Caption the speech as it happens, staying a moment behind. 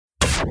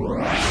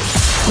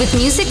With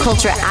music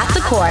culture at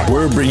the core,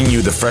 we're bringing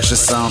you the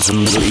freshest sounds from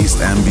the Middle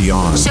East and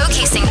beyond.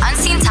 Showcasing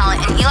unseen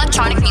talent in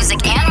electronic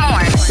music and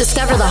more.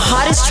 Discover the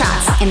hottest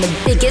tracks and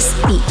the biggest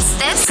beats.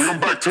 This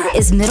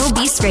is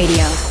Mdlbeast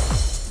Radio.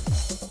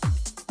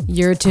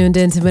 You're tuned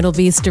into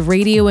Mdlbeast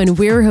Radio, and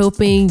we're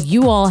hoping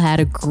you all had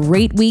a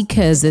great week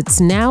because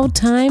it's now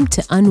time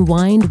to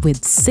unwind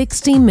with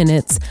 60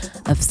 minutes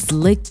of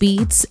slick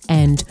beats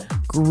and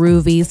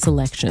groovy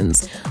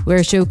selections.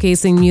 We're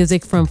showcasing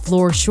music from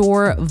Fleur,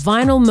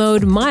 Vinyl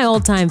Mode, my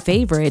all-time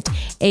favorite,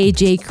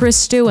 AJ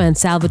Christou and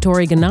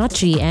Salvatore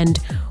Ganacci, and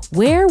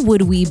where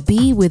would we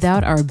be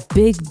without our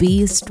Big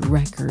Beast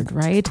record,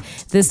 right?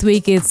 This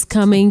week it's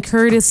coming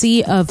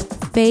courtesy of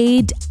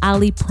Fede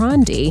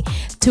Aliprandi.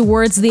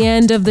 Towards the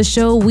end of the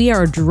show, we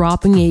are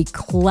dropping a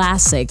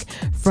classic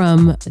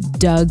from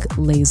Doug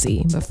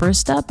Lazy. But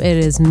first up, it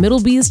is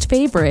Mdlbeast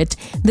favorite.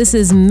 This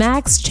is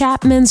Max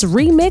Chapman's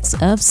remix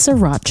of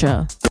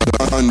Sriracha.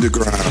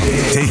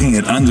 Underground. Taking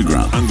it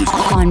underground.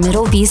 On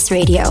Mdlbeast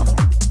Radio.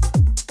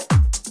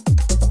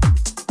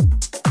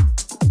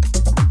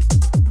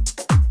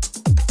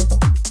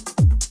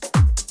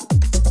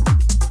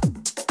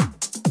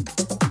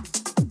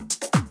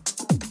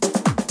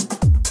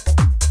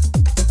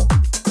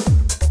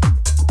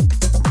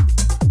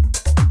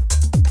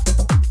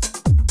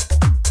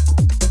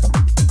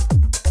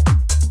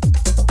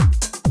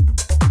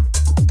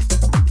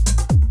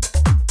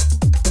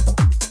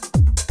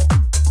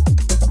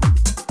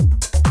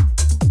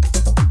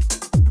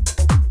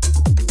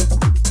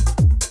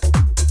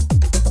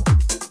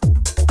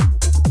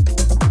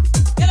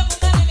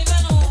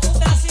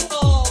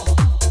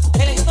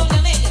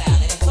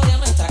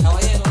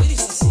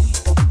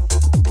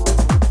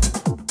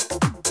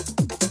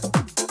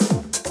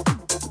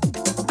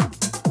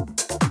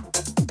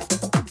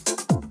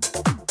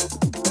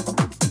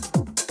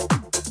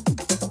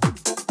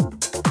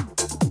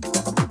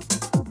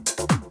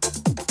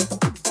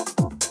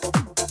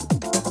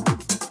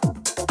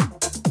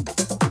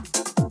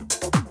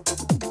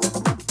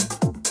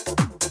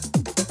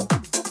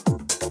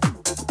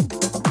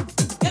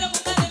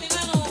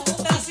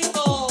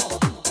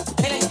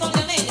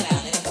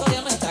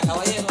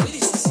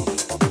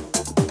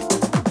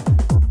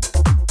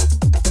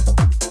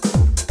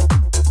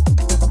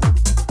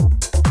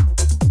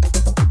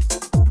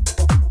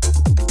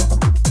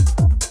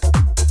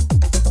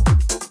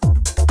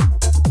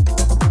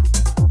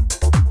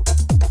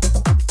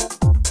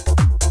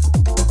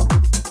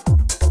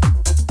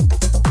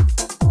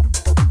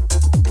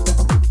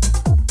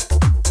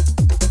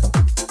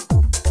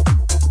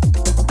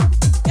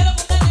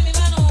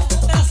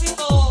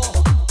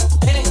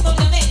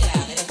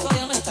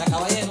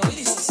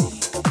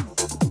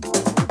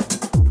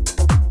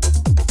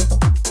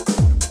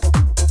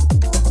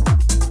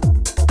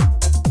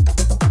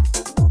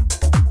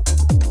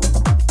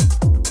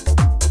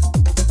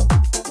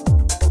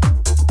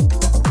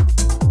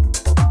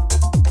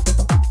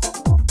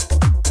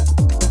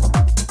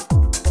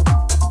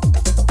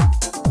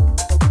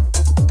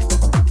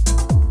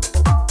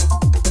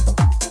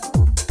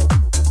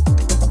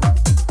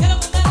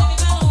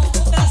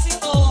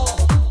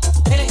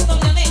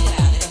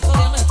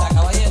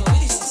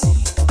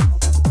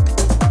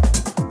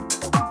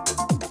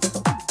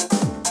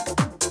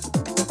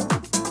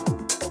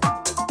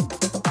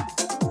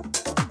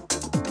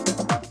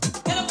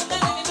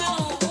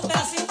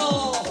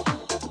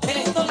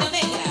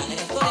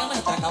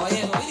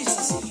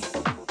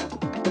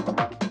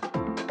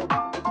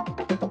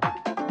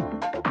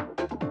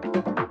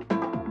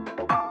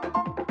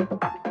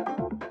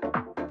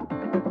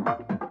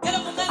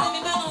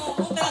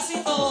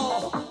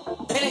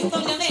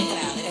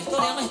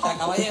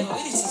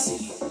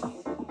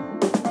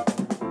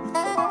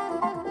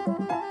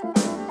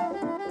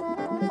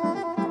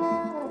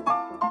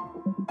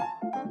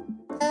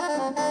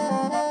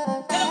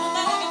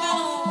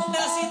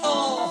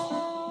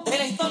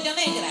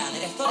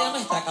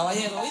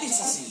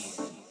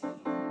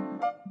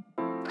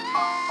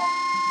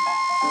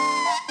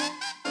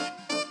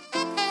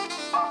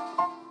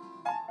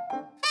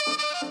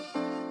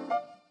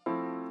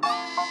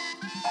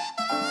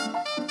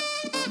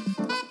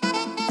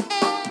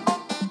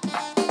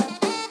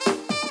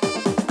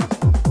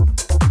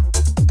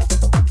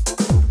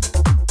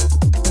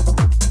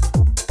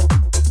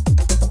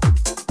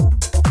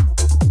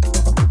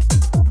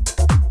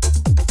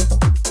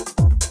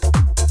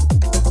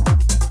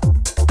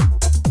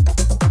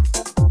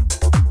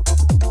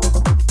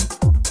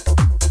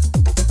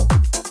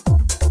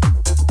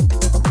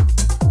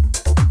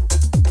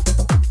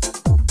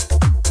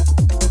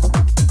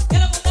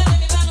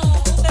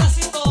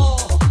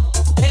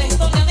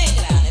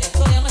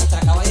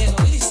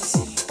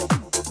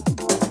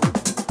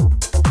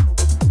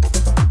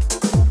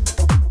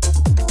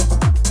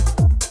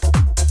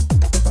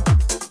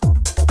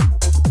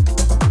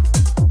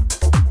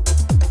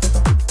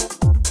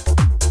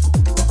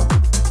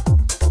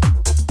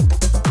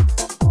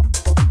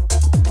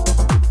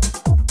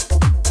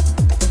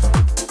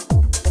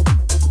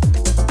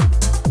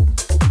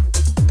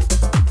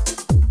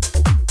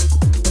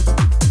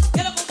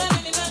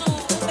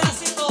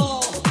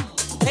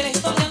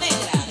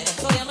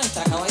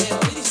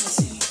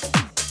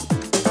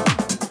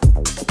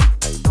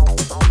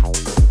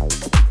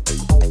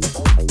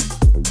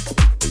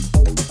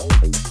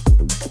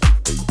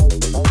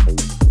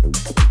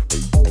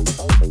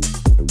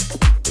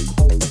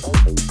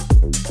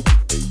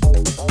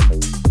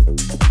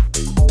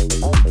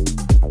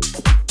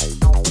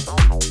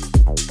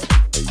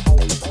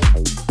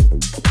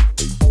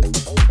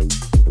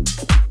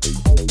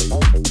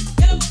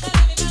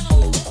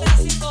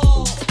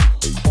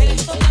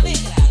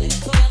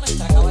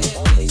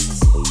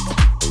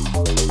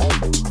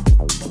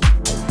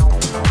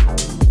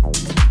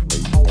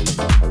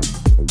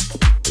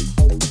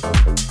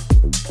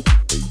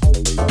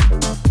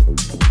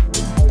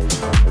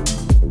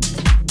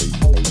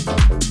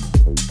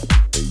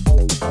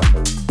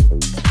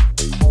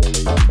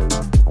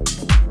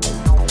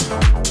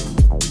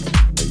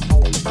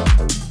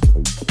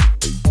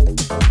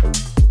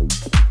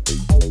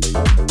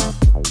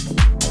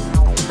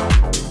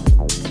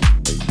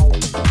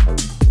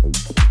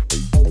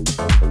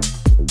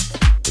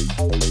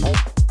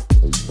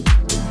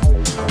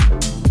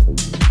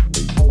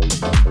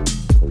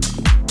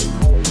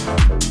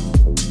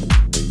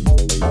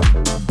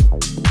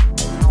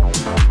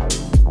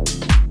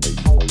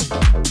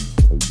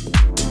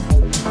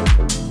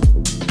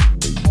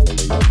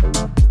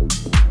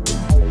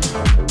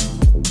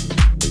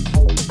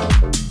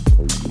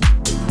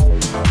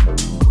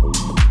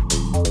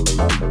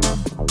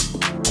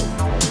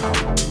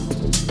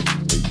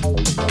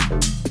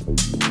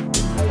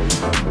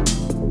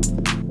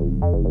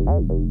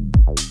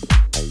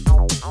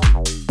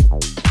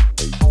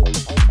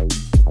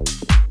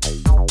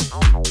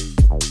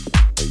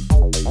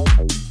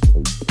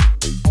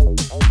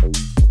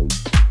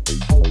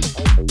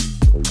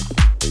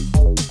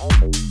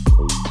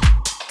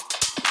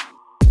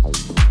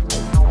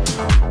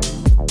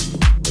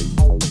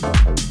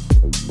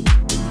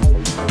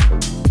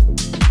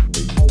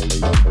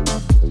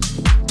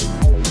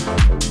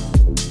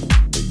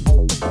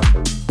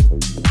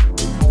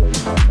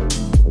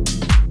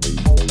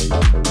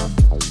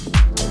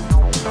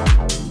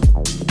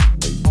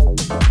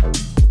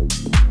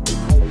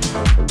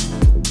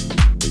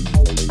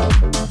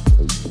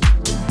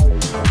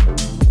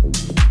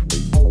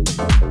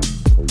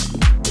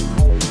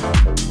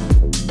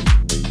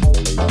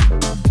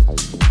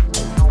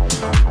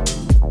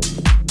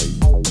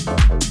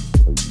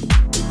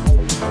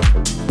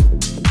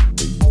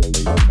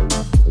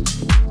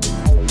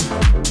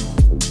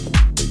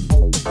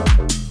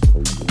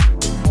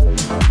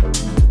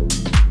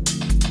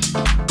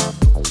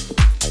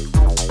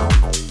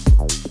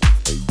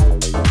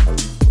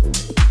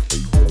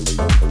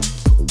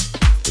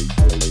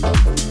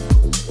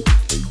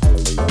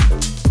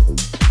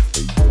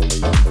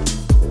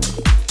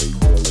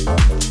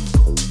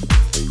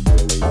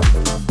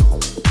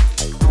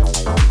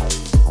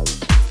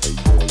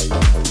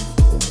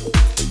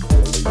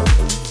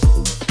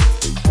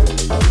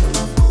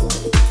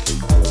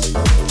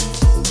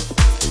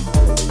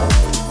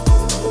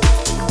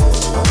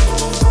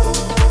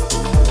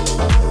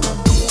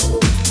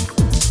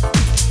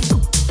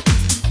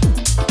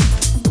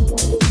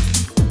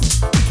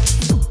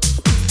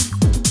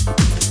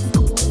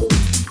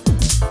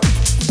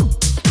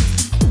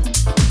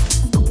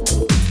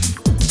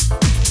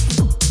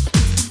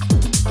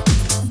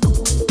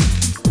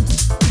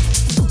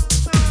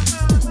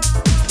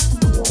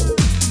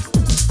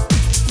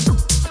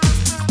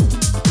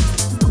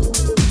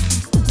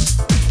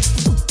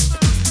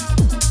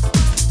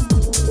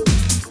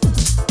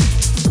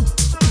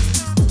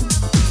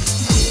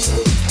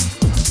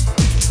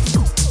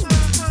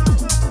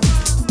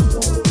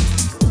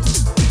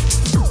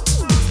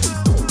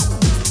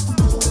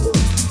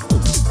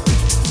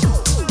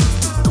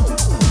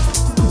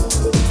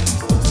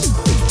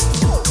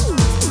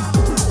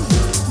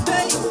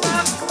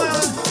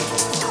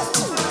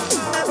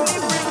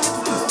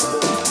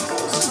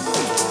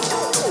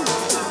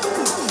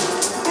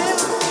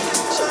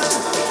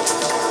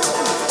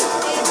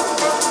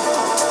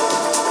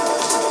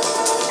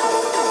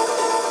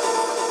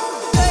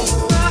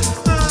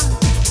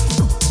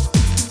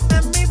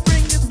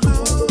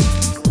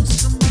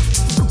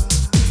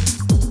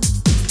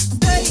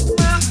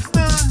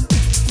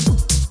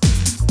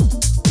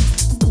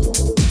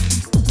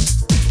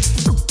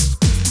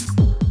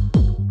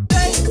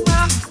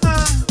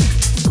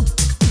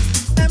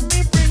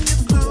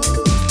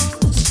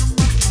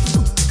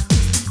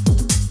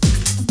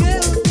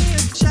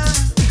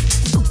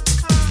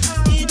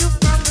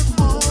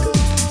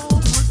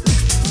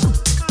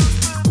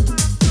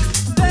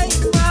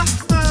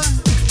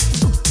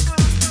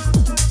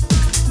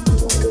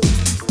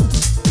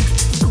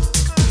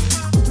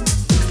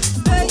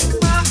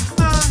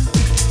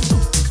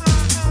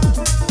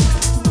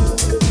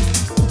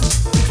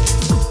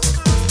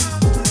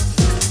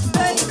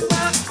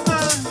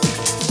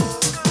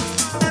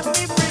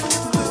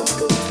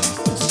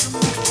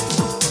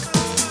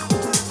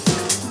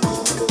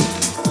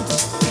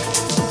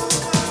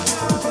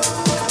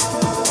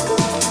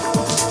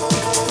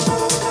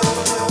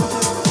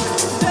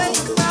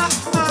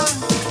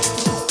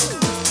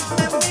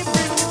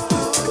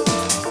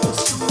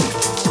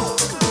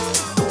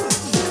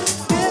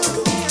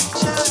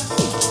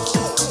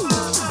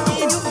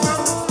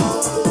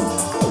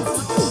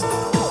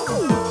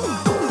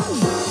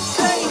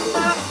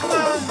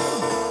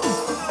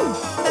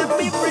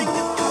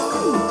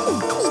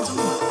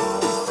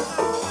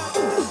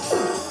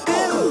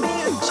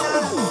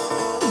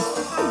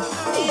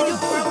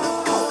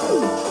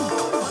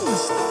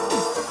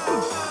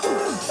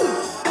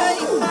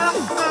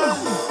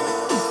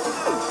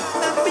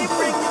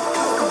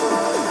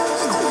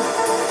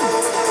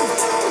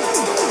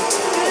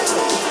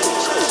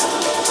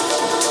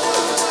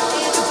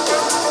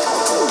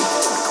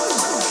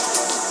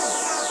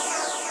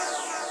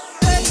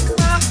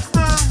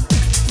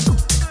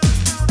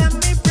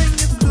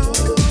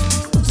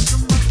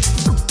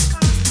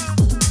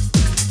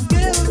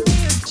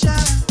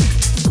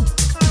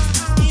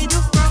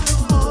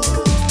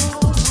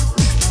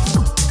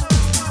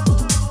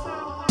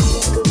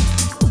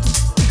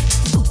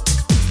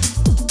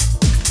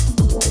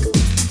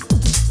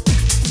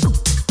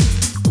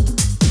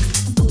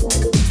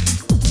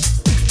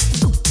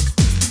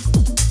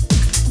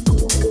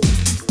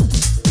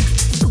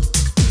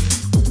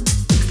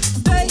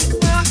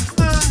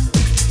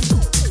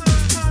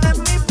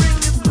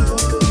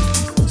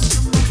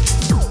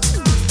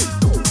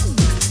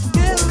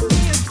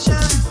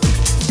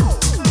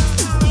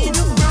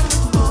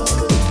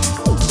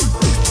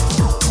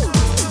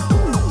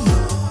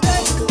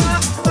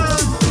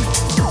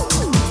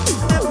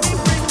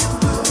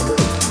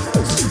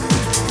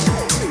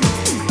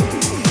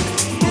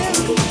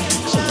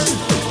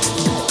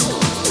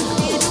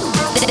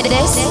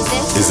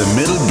 is a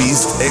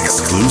Mdlbeast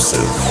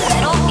exclusive.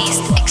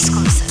 Mdlbeast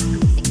exclusive.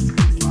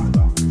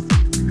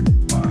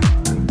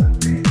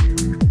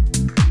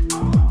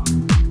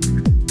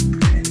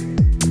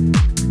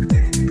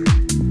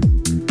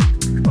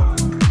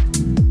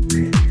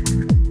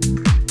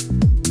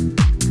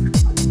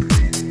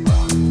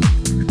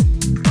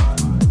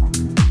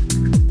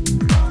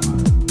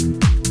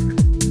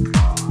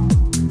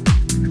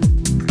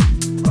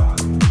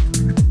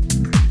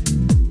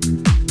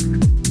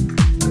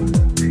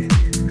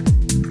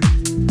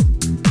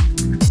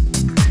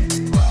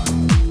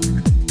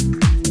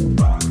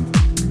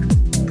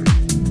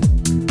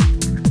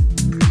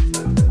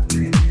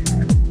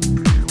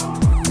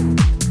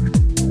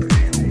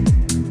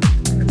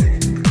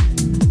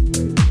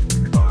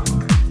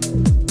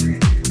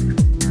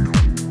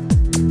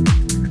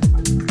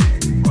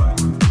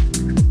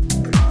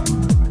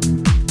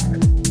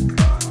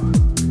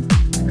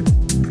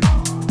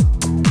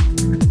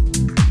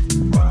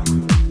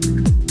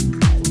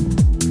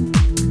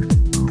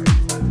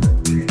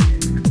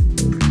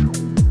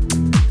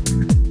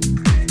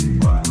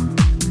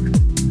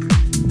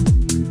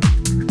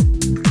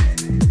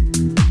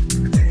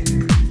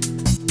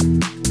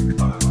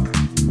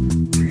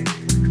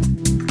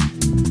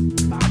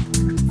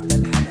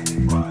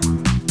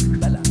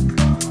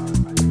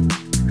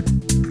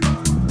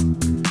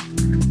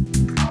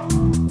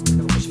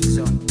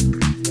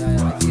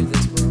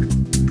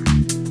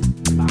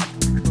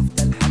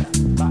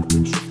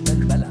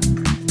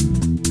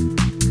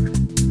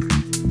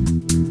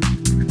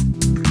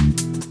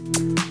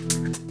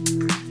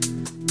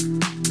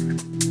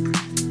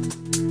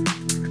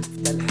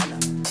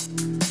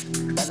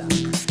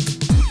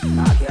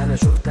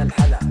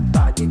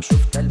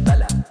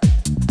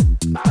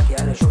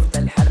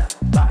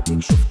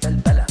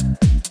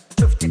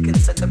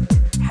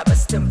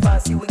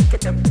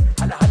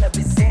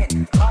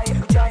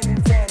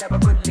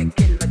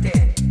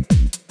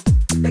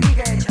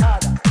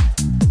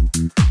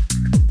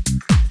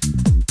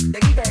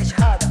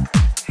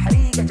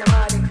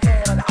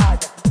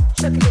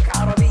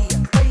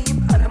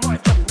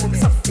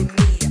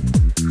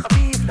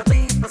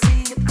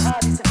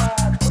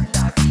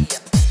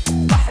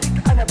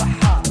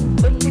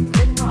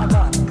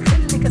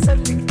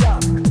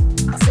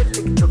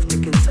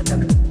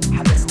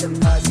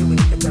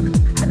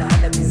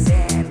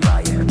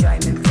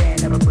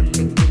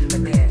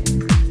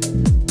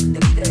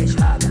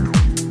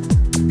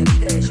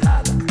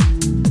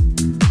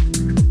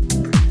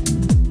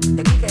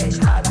 دقيقة ايش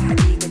هذا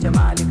حريقة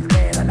جمالك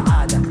غير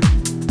العادة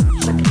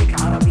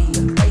شكلك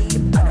عربية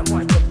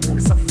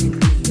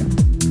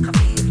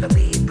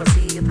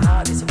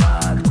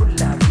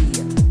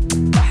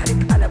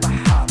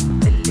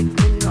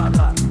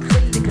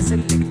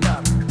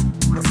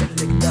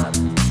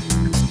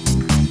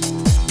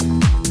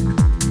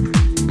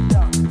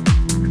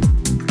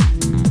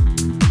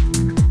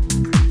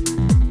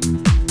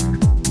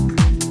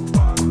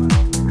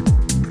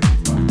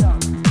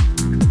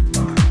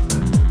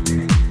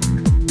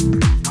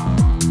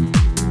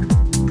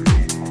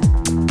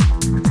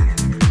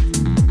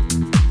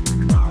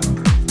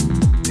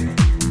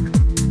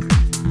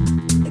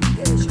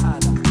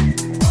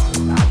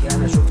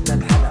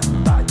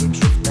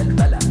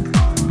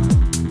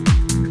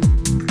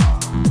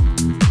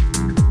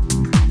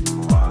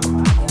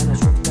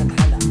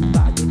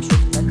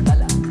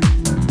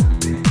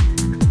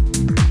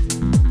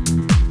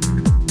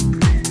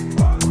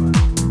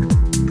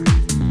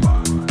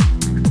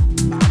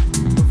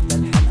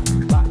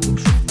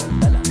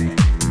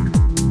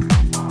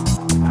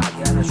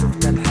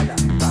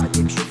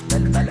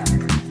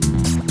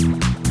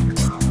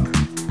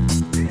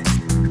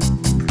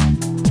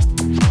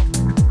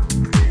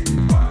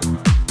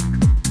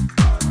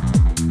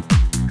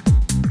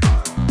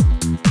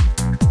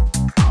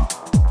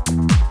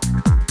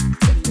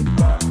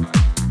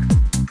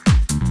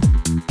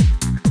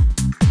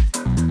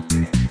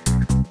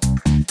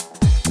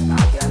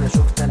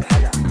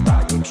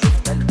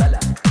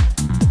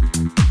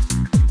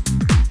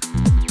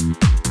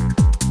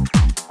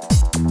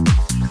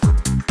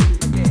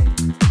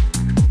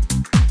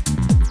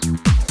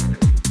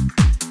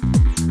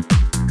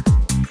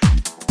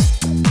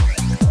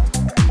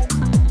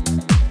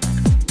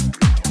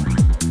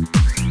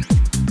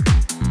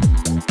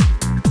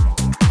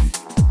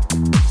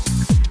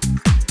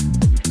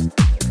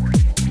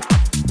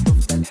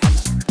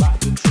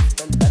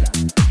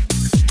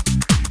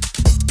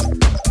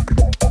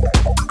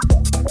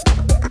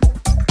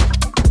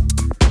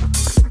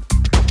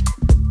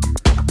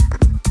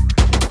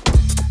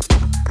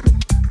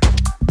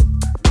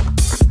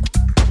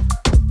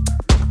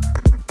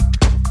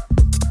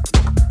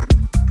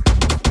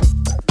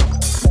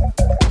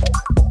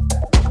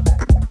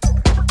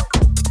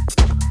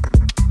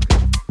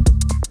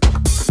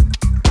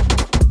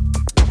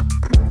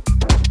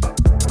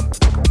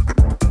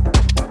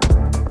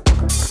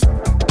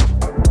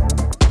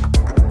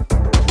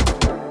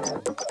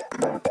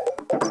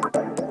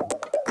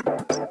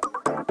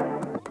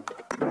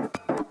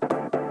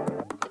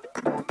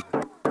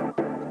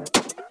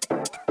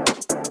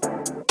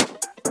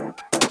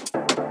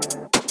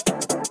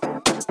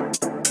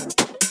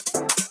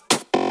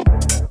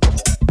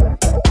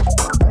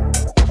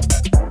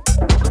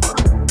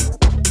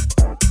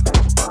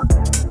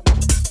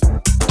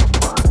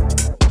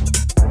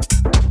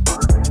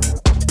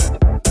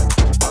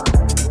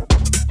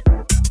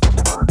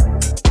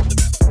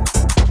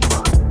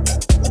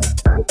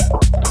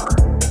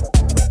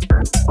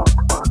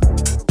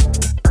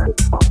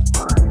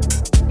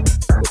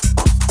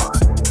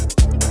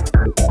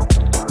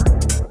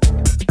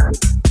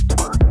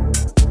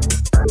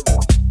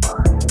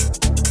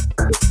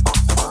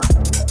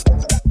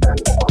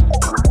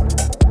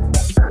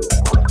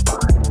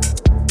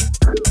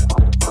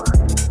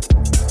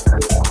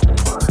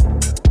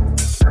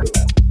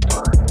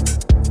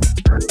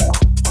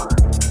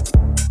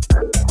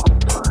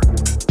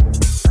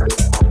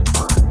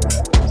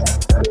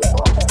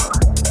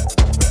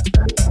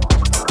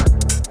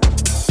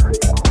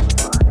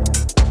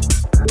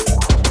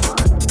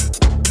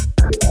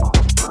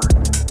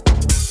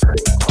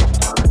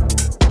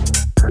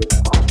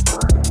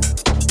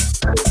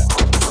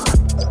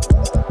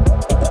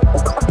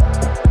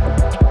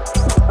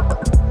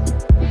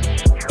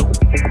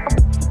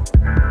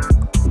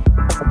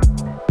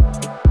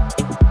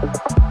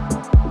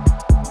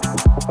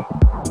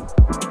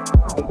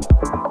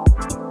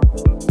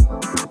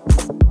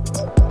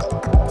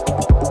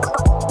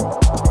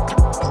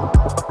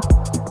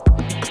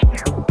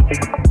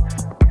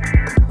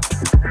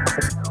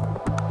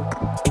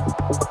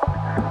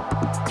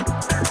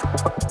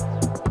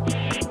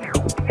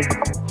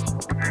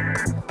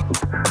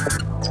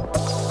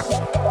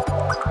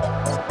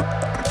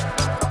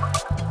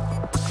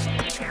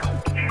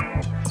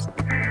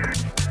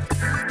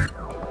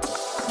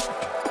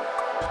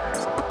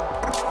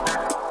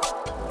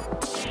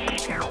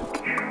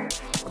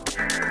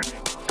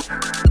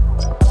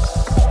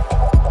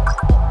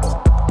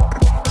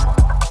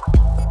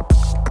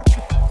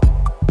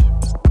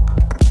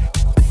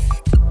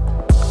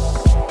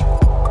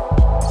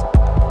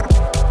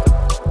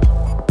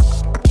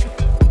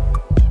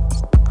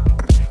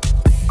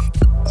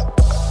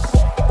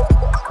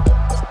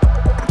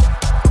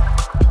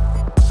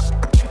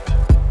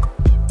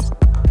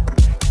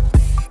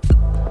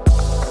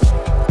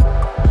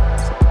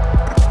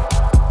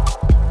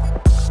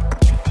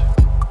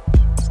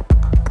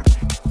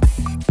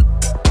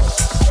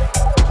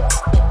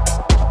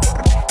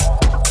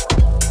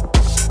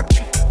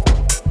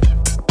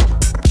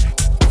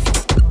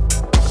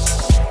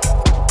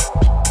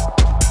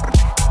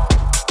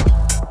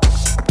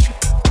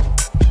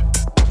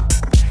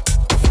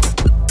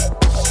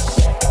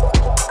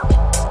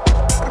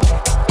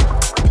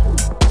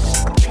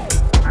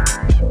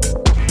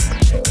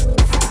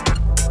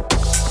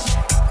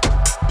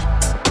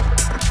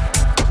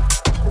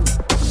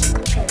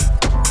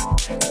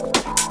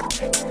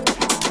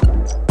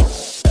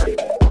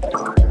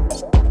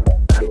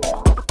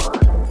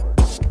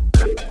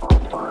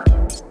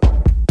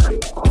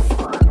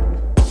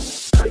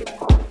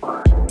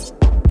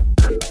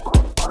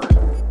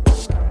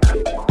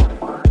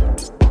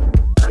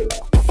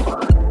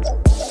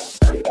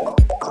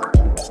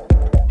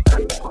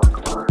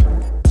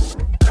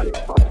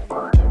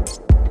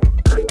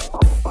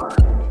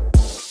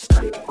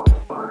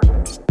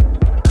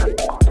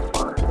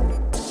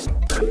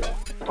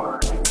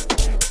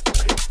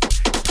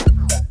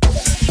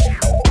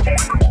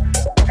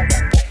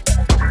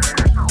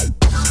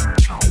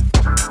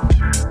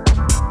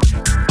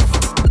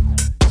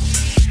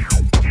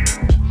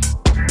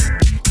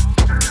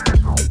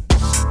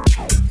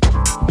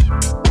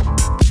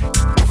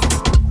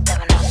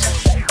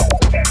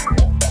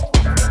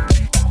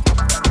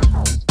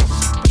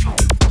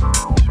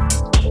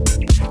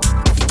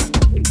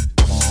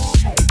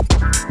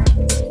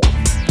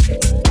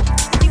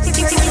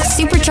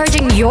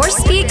supercharging your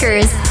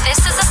speakers. This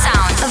is the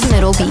sound of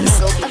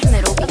Mdlbeast.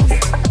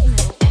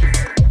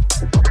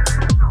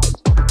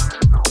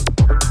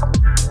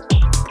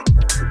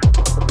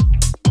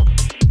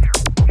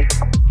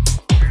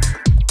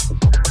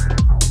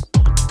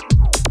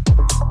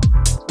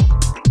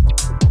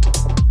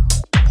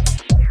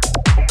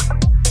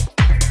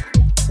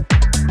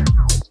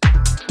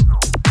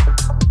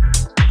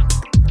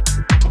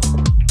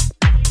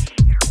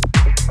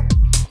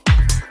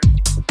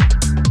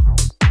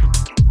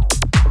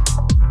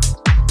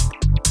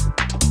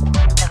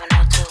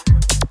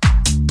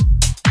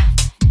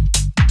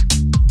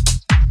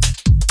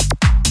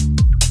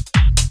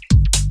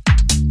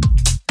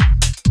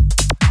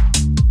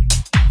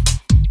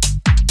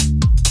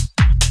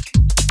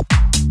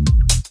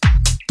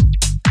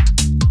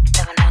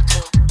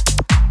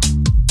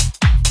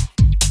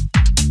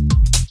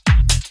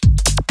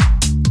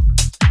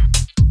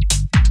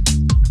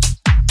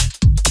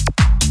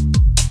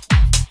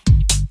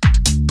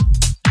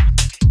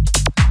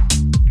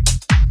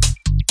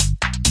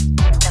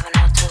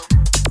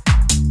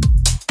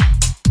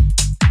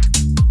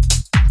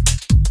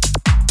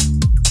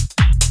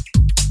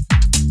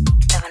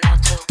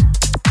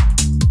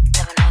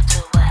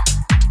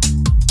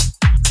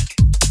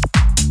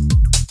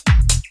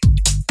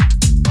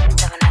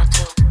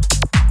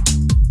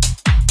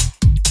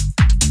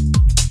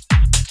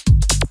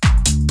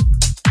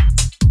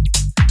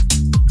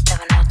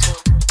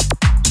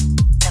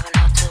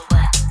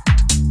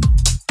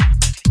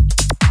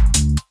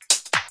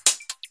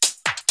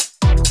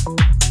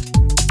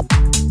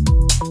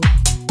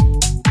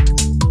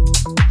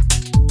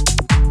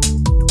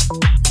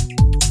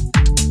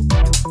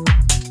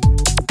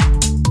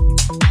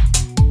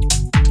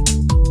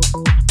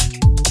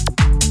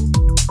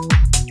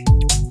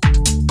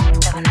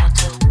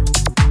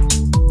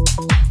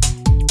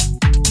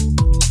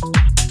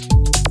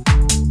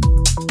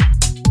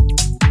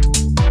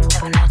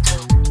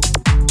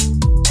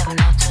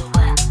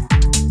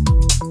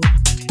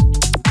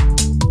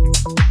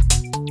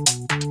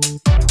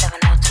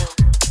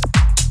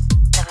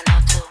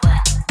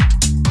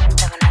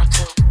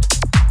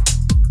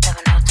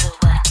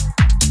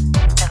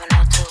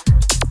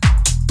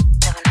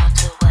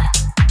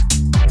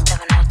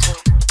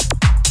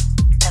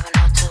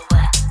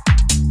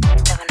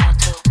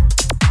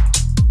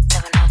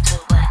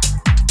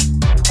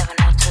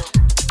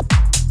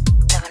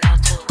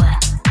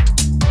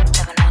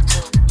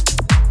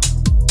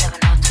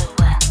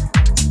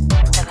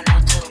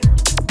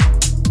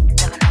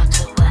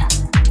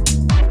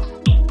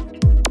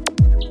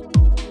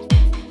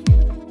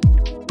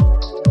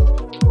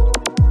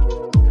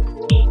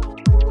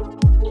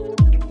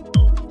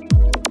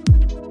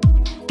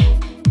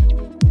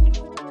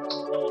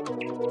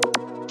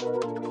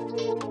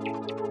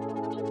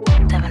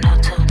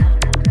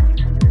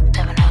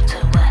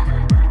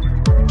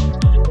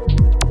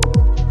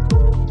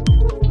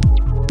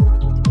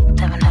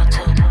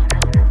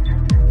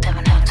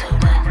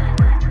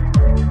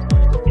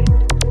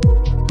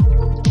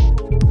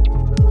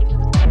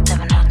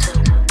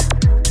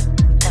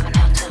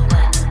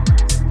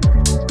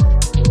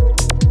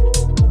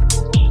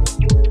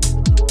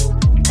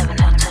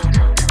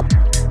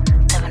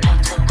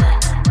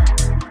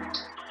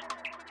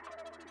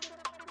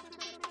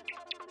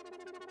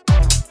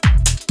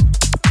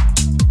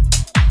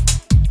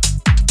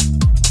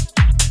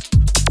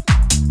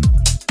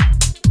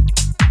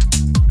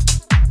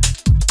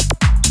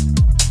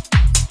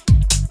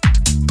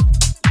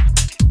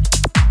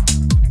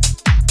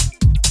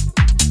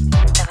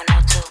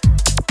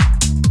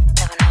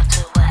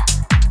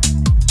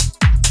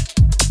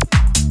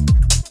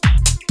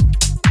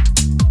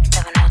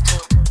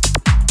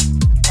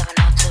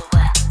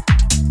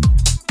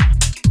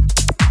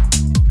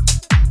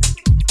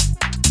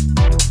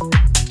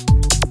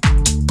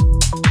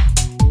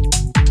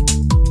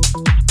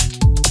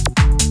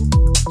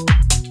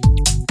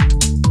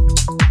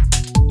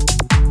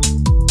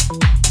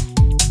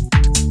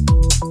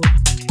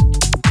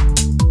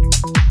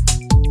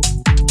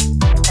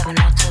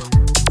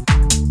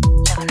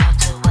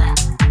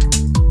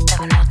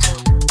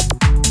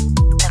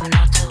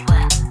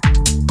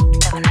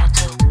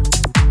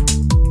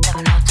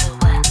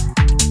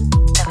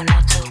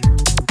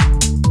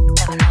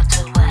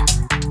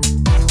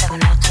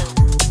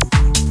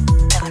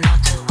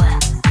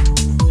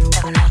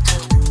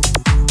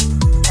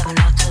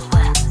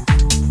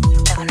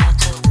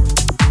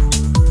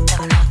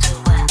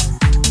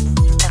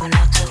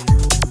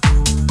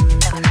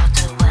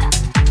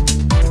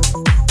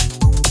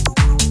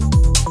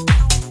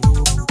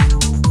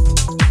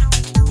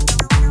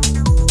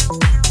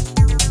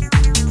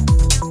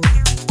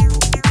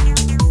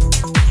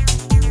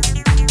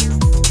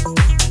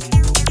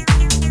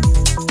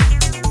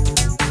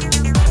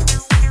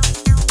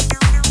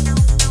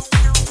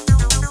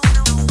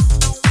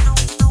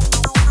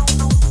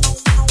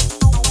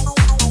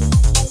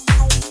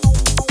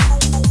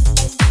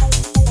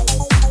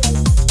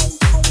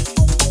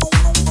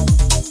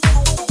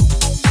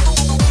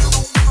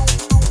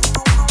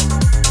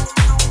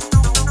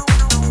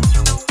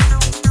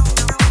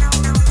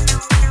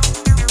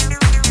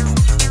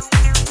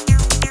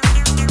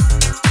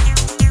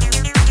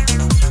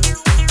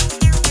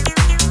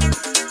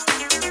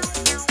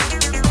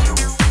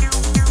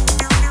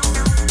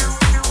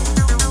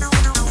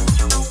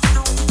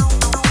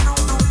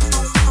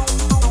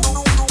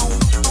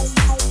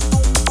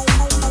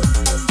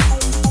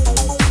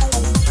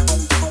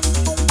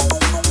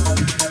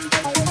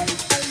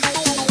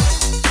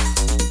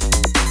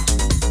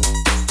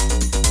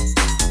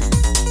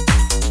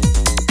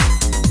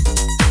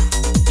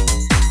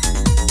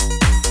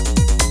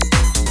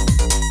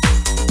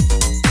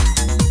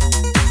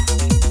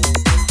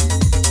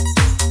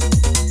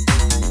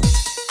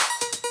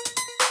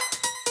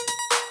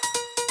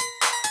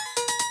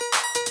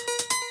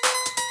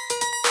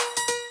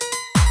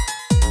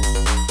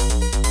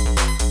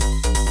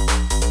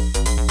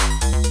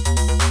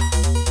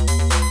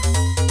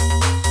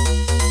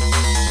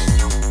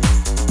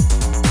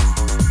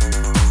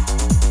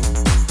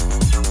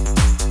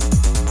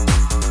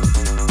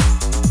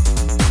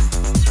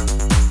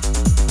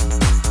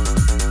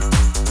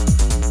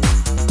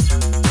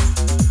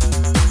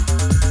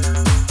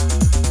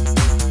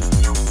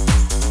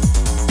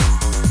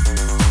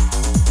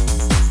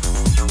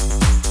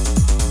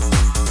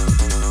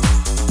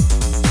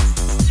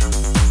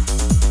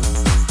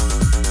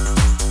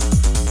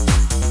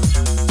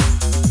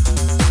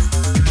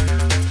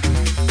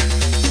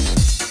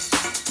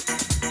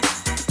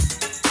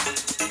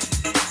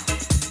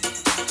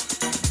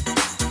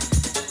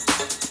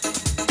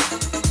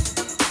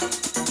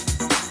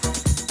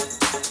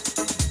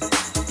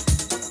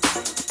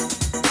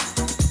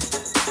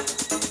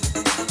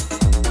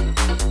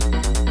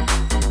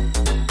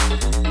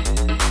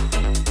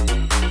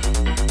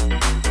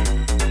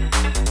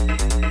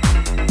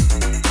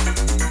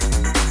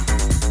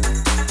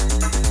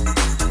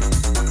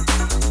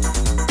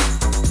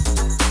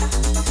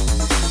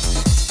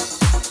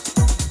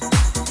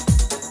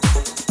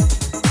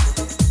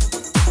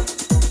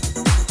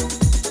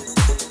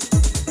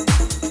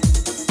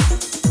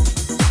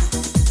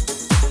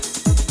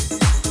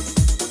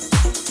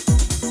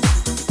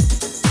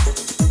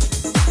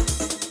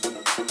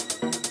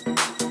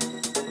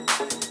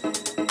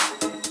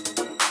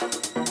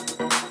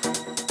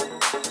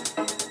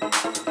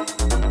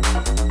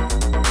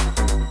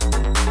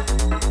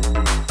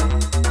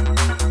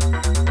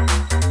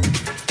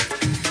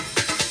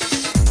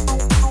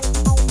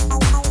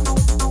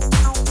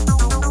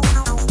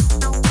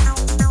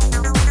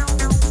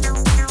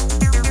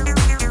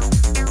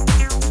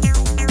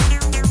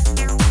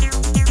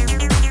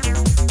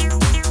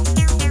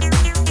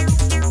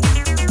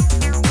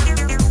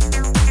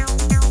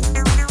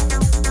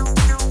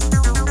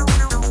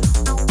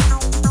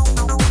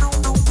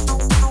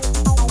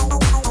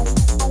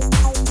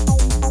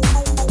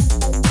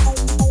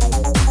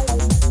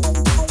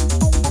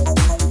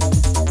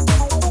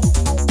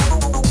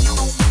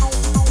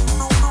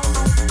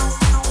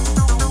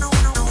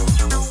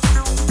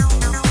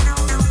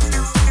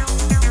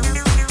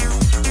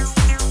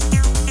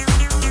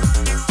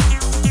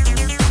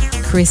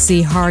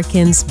 Chrissy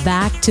harkens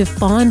back to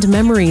fond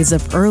memories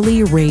of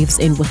early raves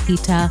in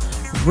Wichita,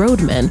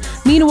 Roadman.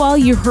 Meanwhile,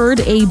 you heard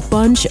a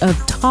bunch of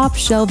top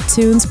shelf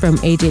tunes from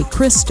AJ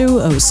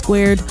Christou, O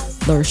Squared,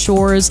 Fleur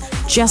Shores,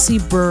 Jesse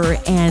Burr,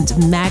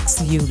 and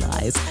Max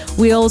Ulis.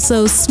 We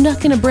also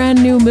snuck in a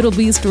brand new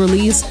Mdlbeast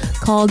release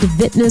called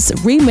Vitess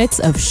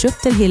Remix of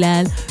Shoft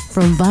Hilal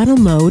from Vinyl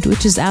Mode,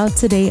 which is out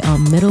today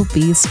on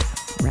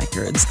Mdlbeast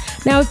Records.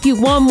 Now, if you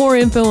want more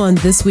info on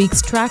this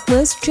week's track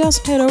list,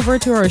 just head over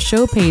to our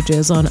show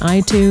pages on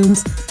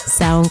iTunes,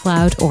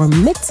 SoundCloud, or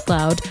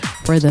Mixcloud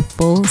for the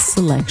full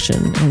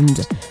selection. And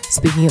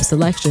speaking of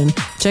selection,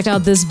 check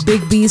out this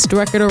Big Beast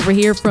record over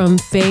here from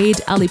Fede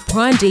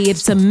Aliprandi.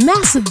 It's a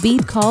massive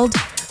beat called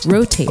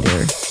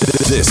Rotator.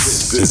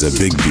 This is a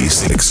Big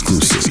Beast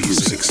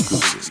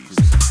exclusive.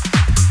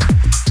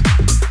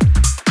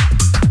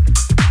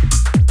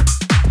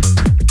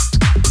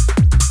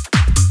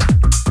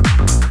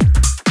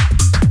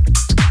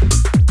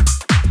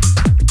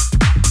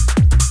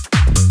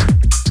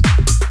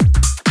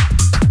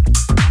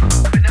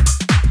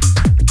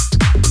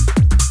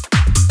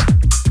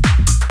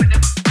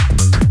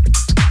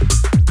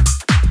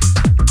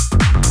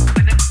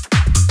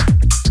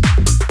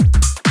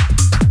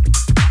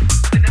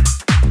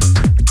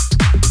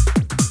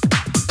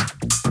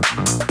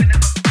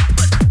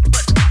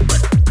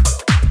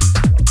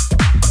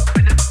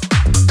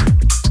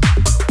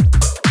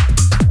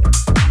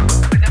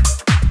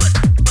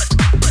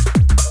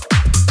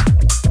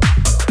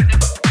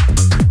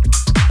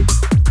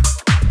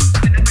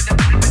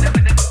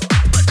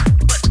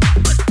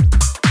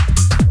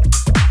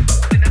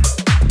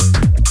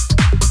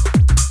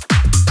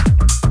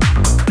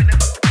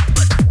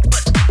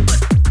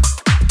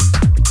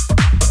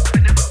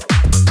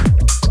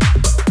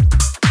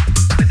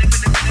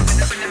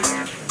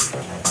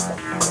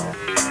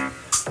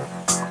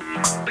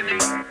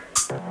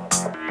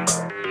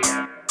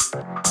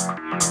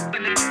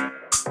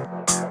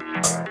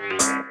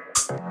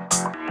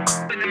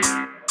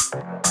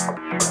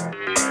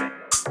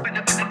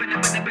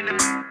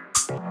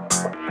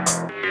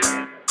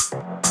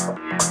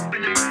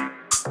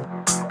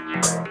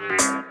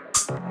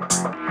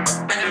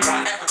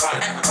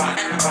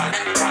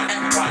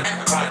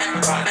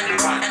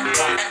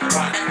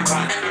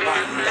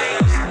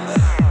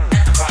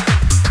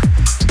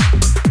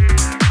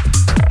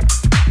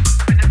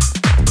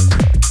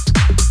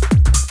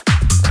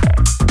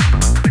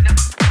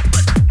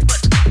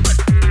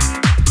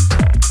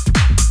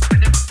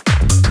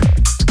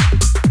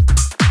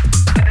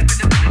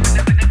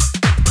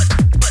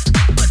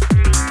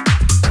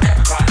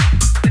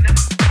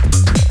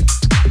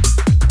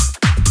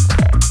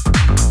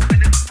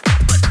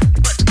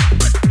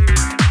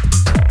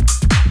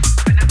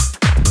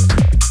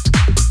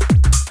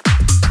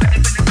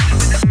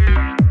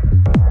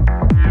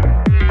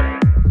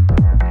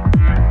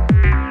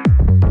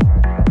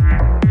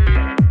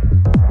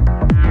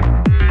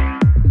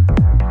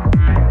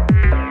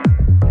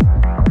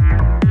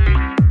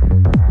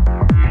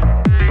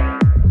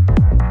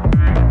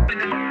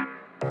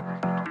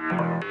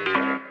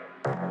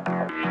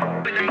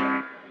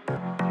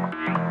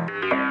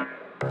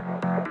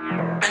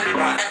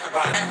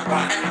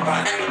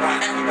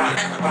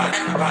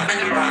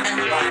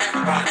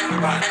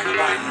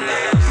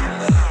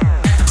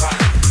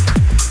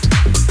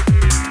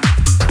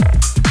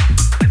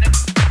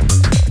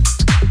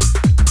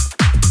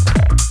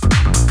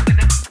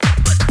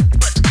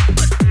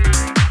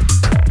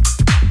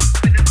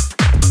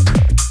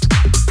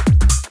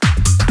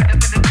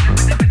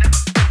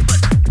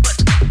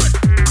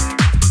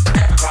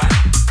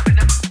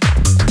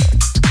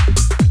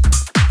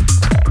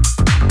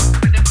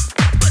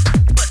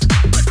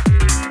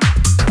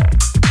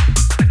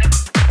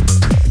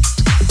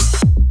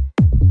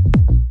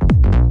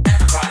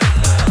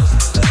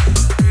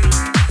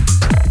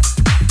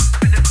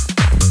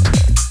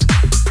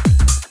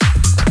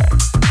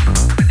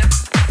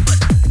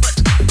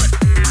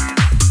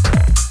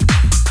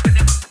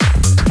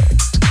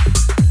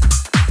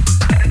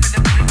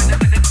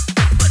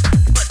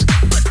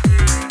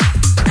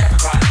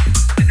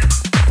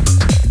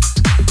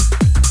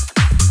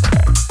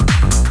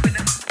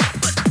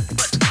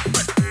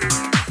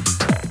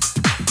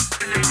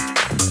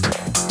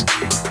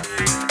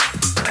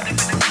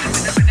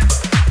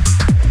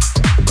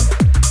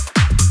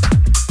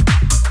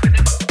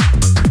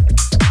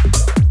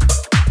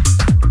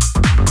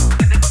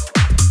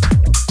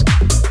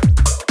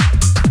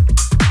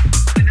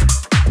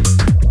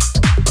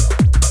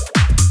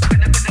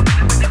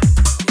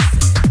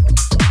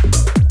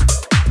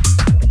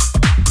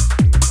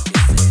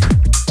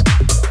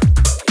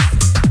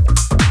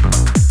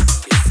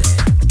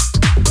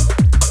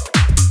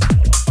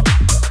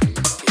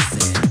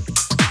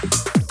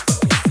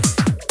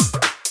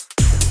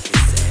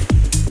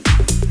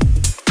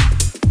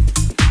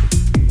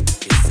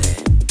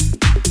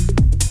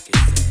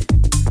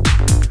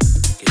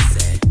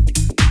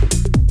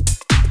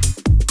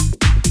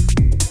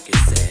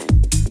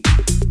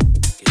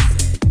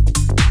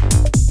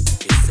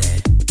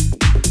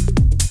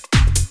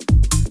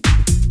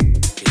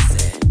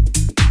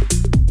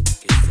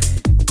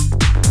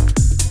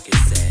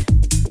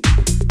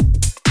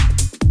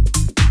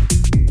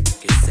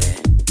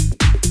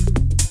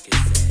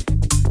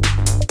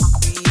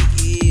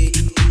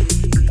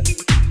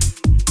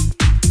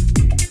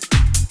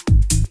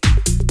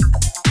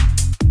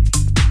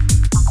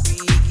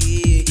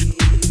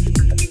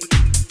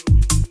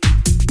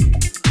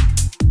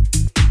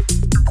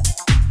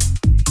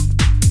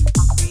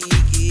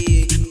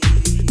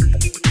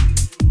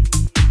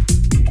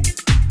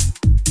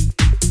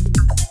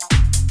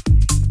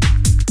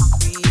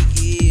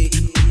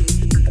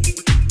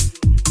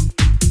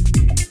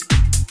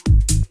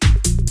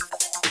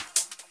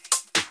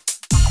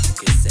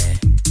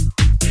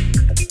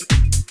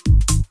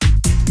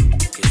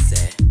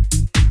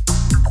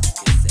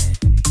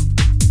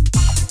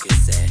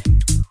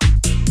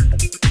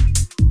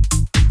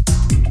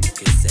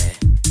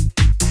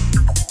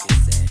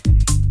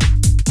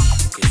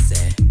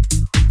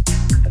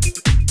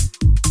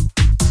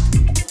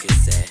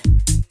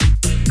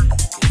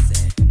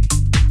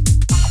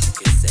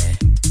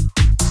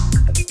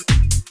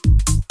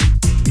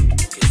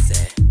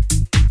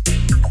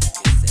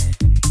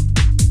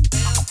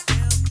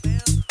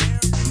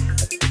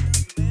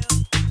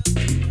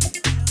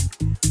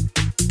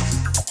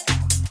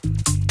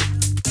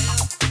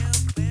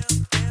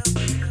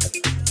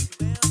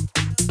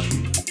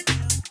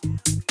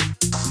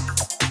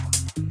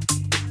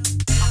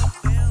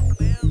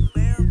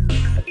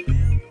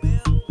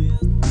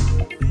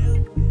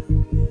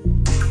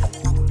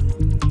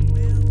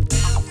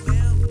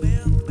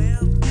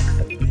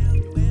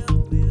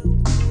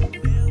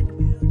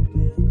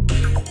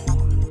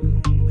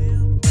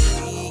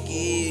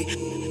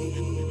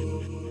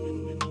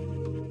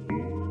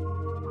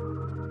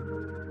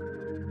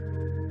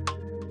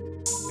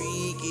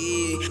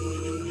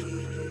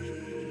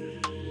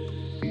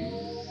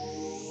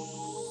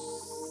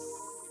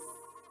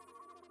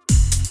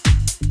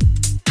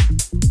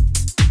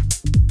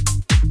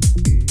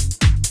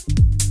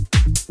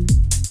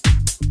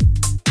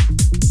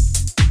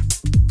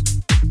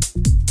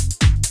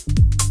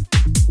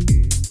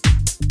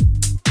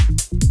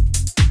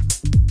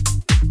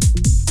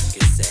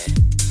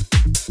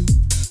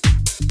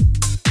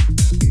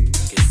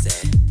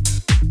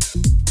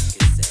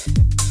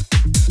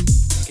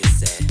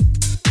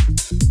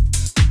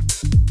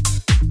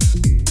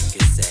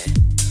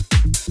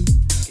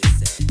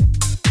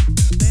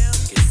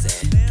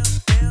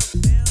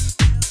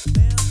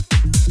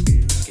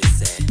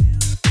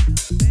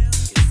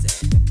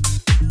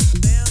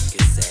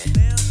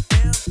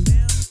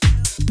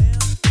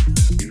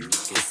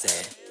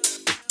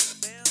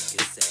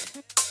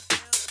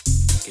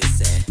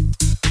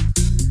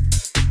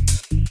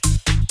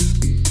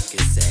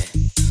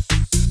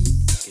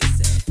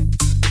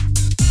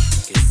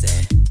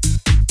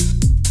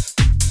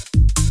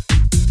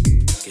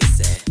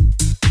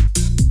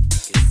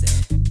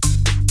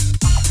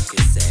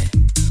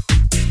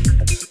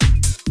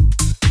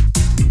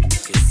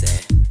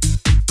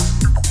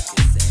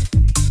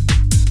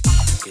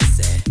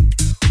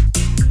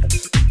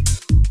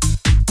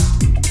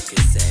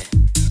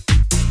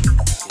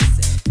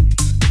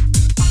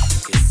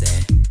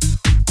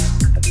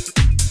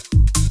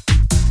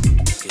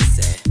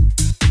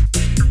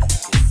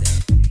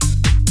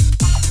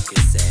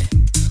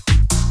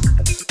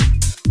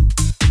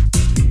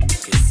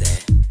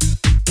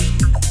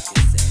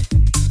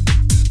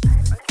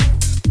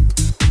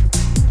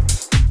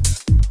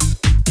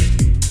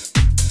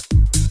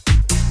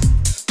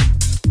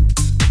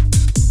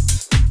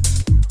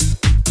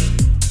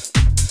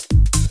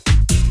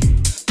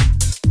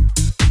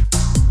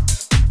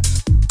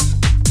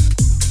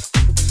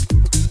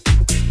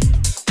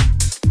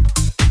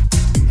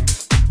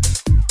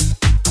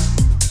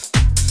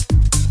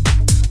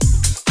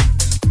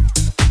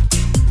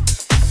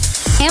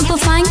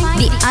 Amplifying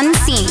the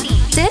unseen.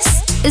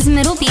 This is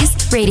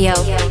Mdlbeast Radio.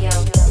 Yeah.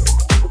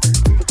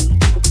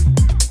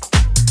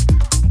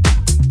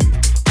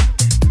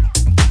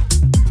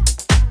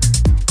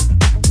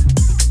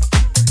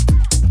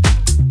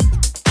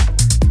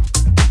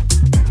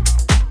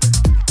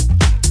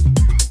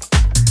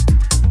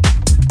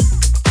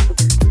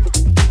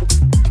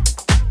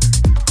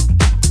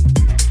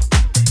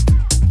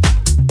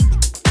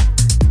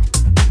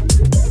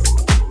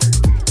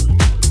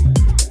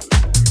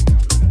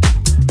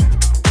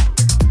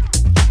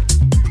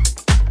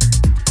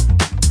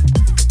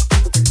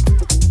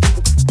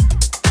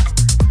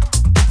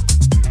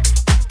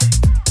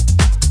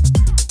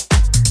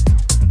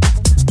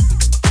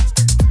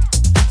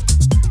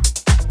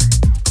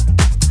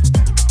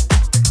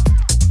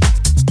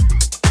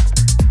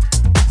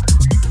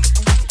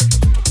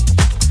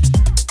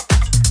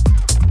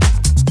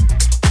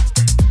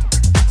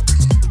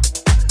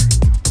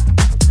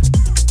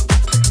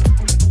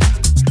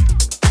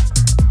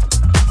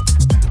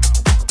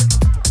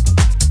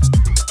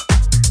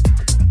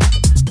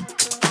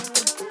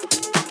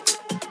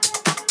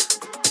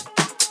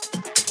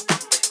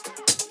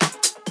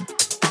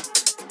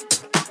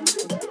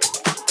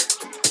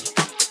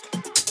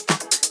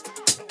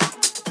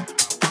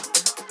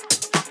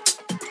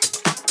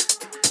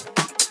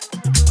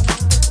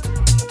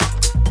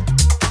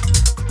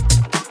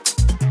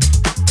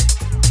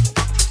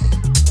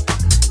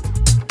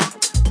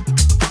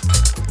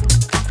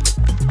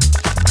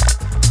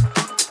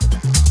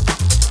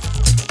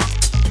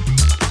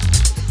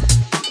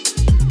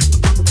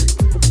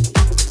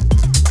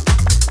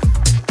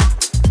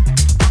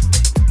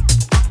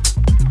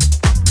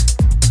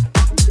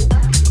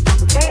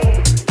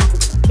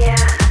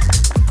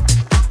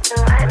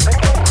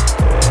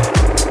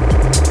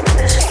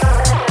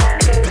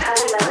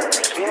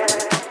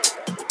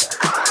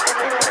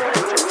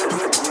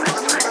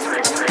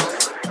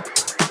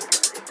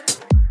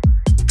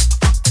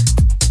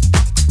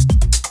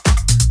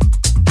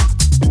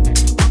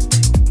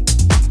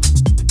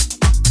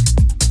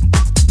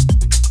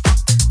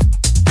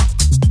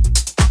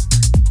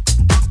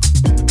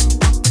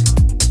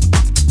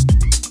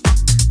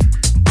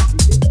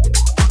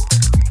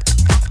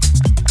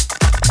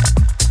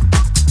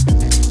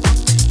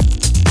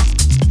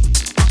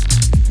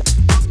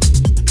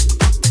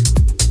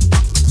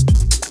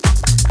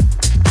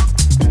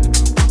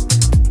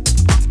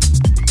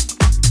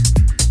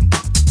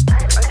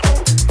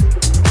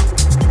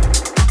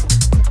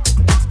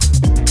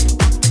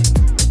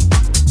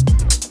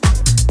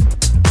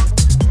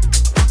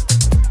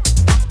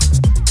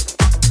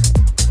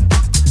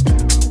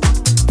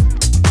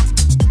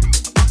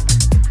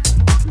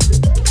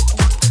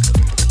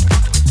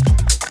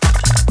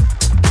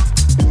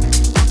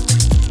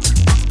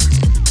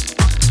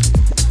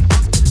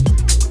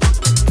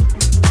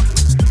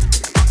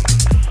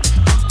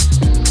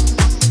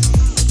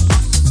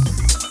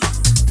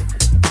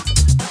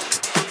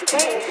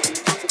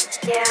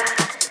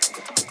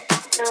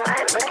 No,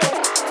 I'm looking.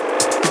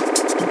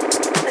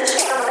 This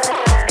is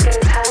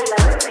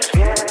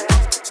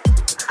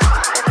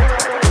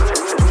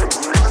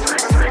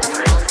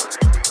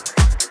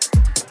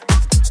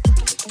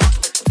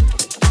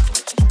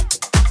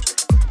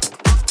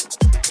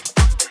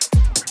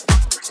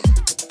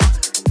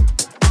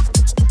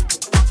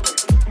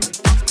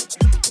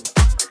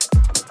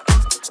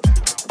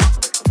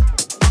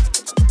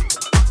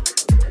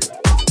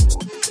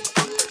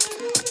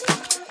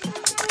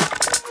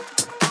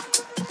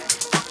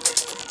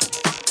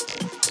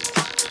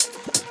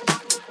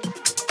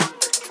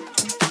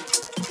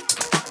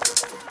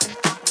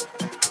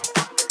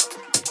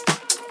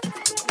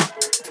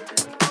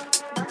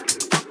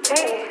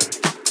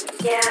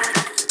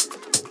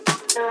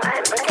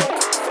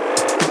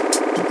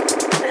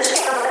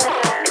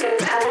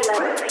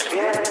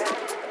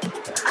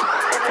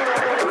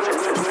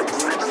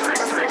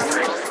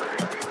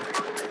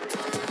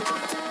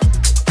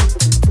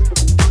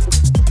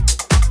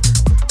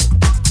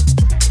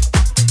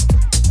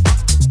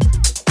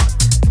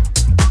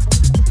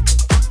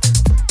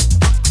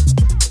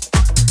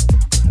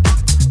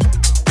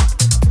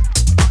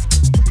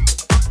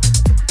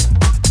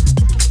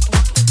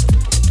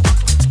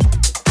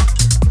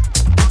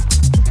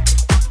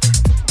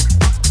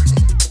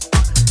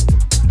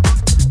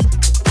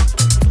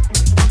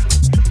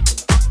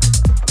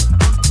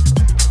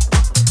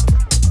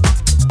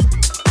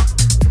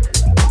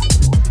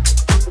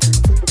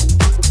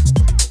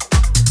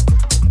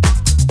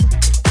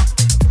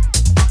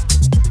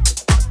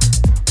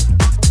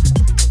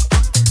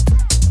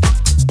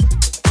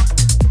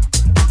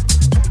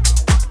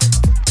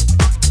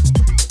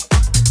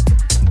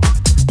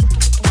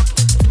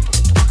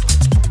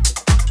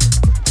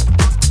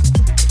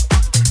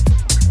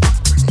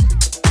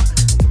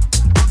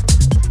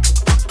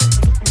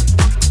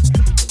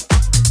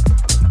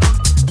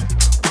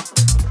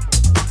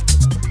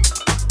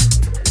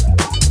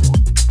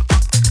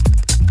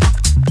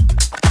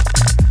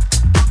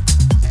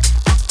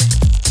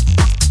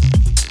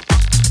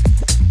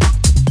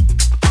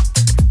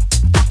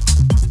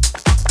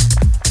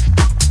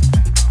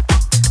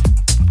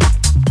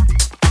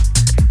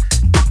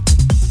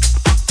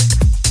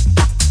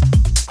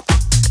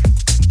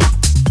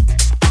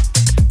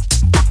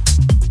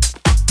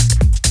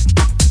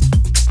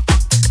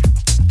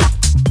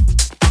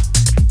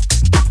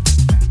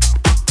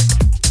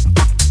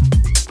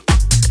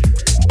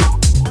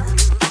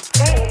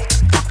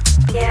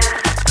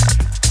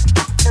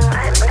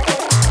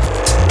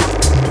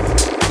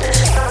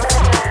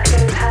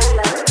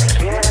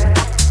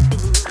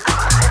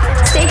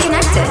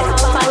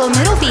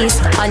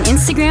Mdlbeast on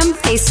Instagram,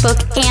 Facebook,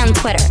 and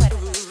Twitter.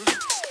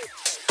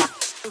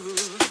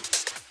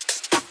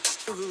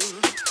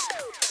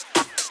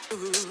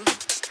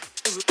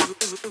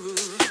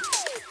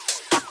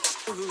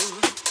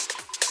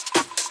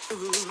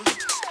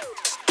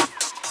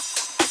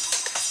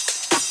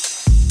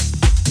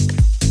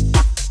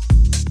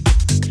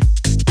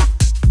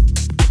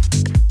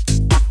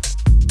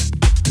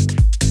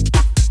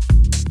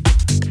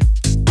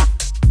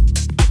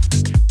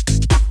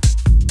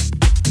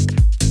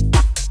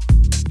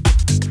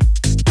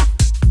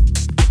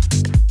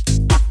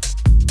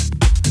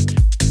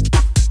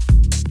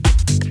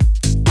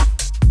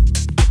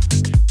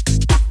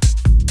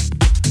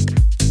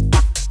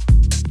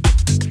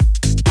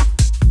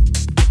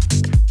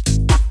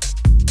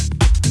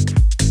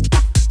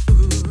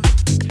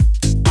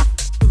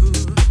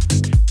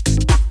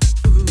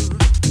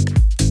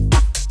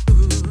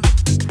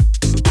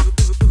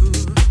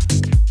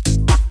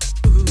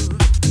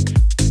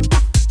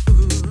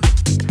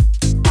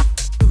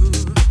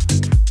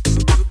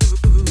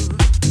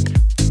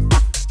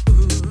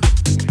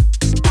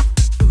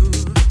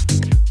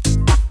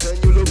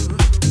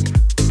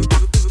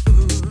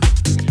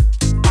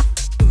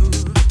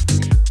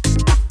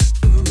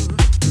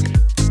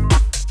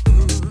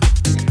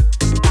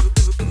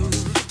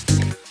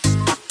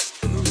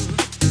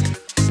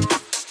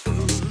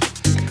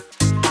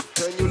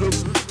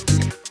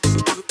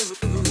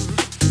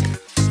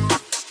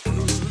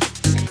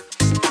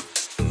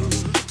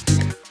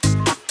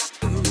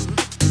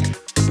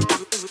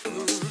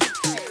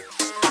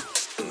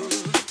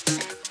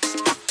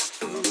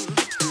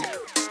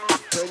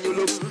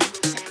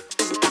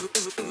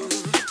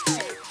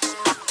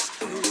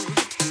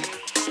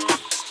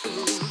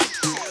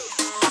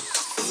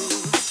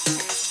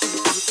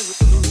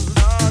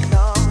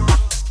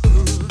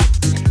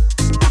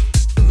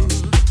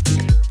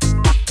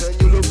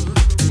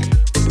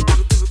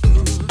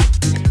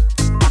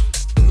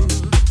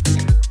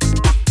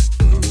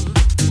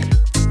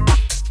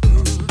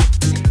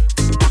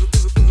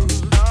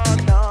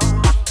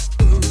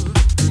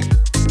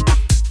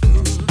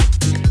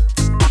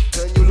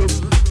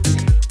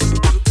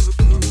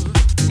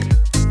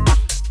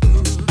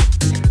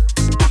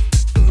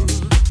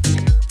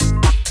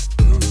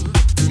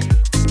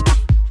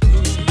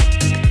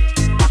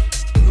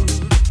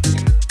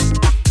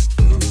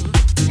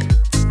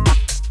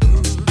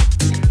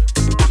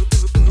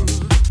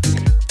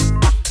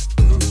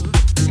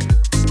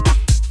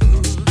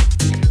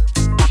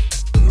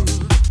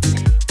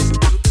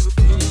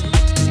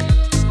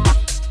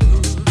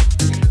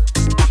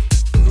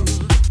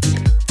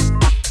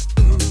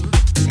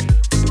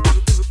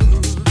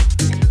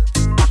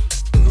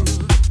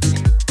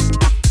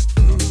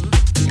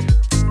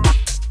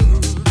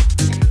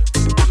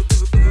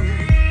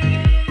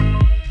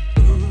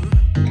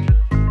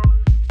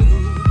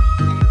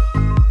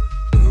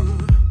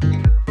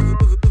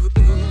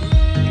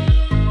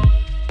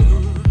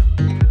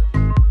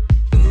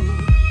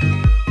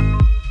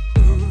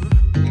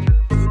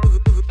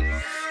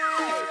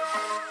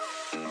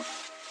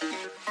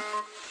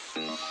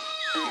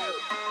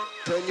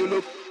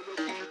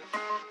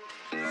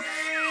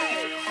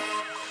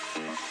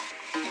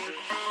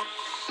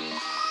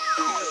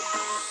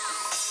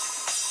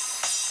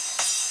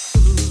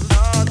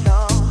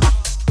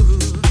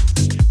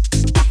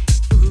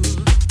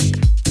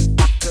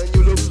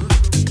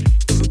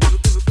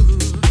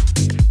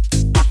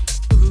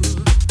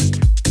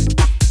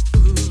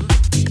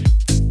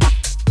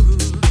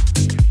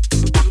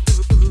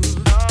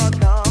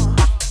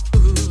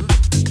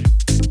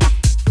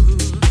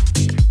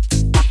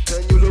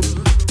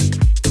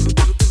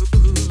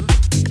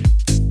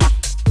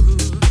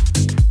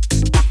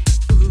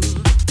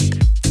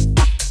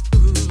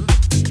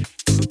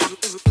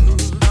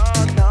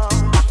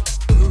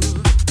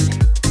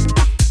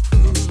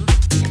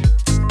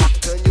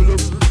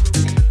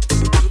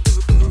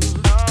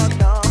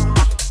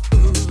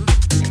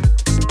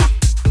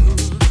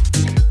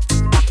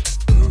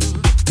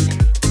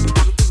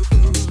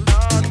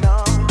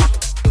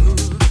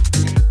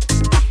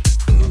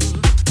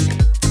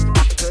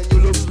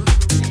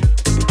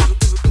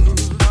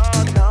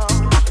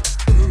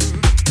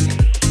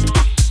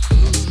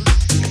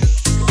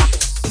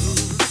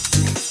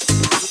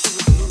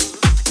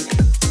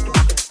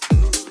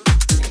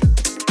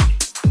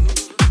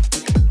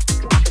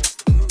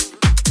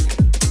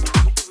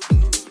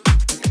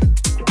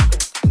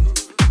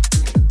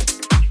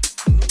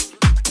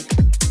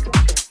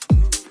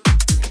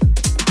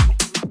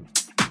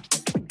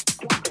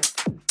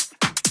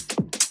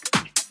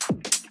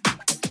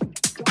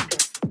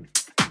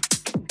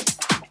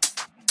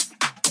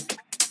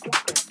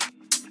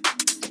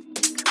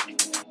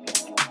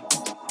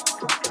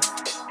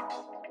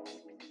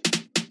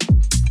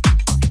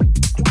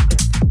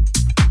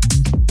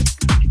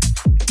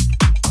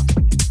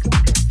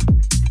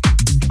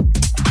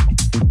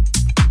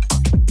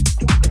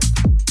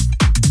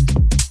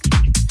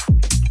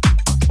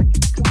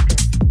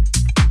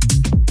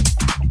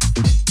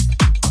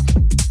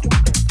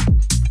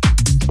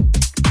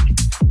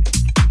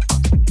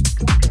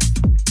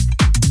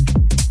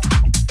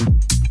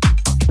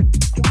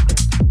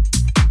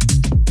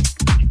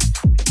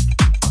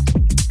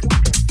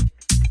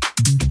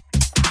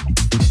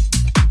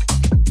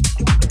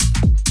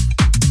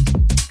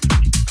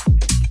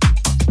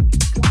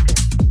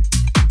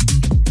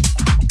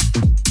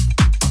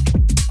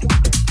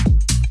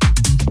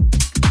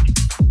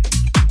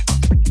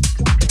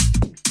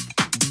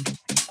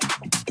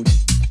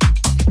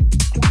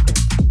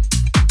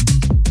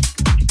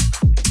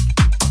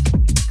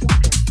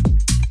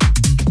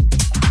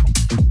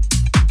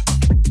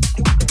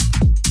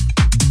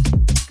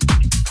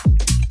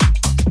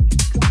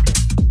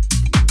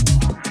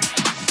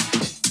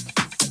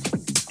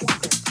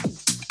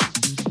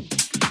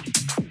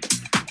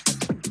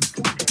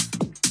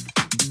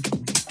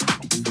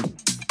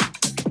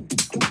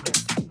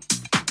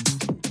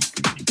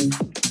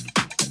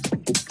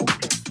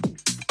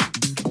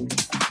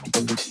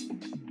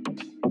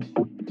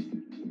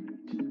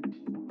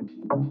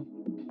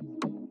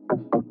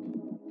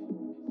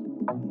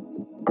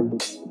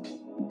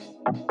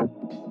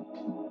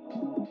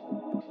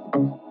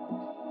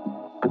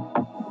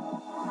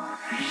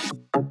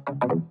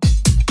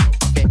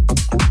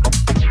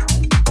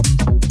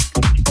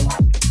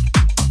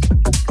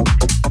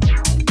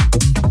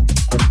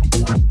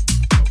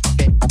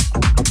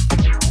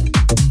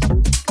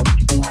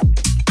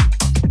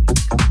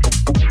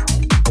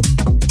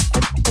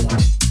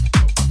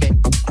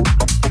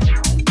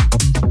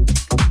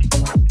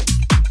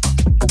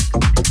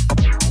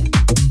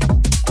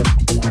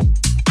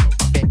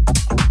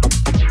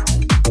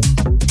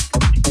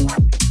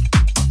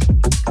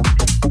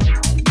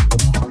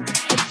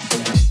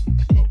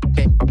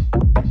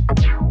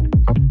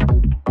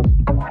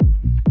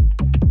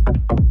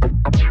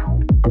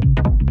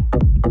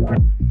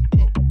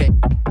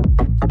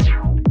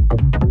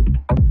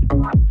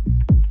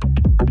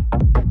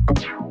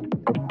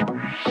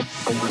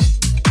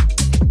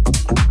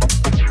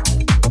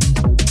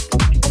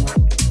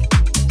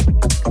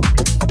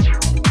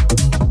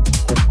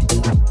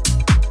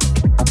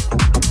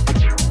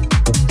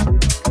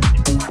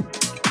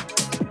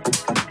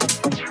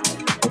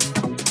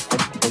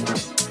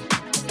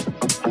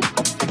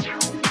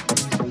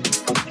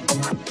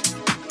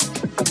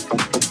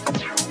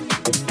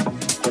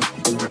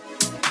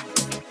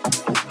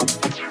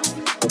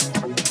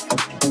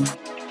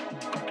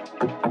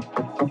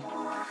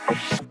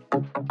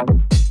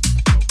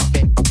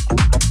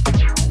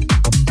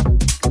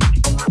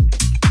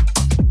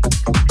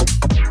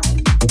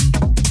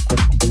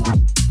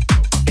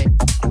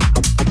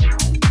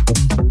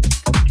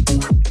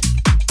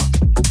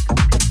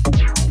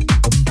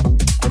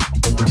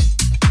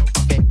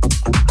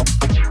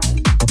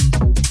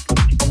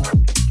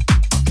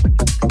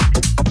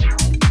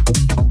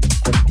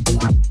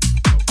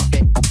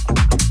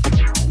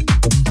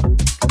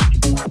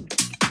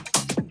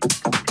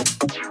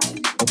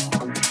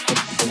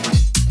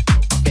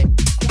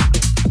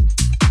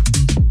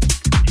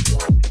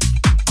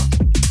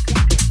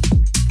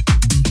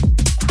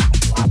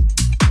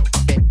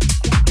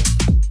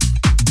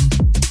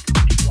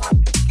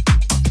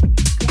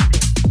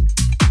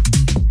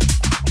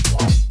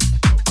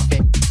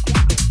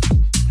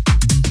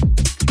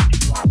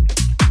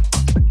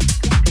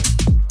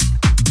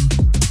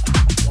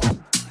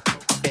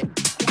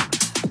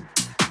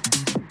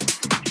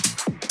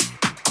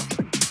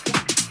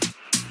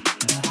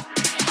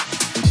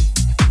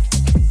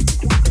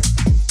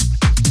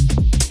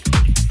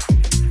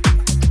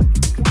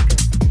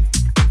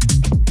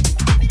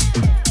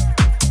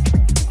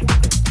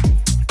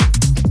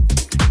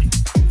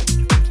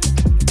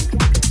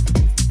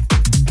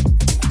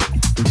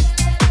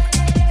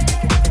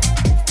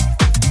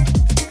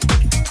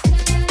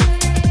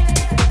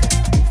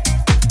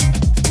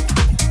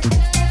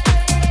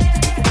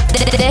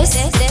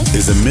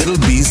 is a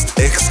Mdlbeast exclusive. Mdlbeast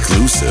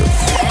exclusive.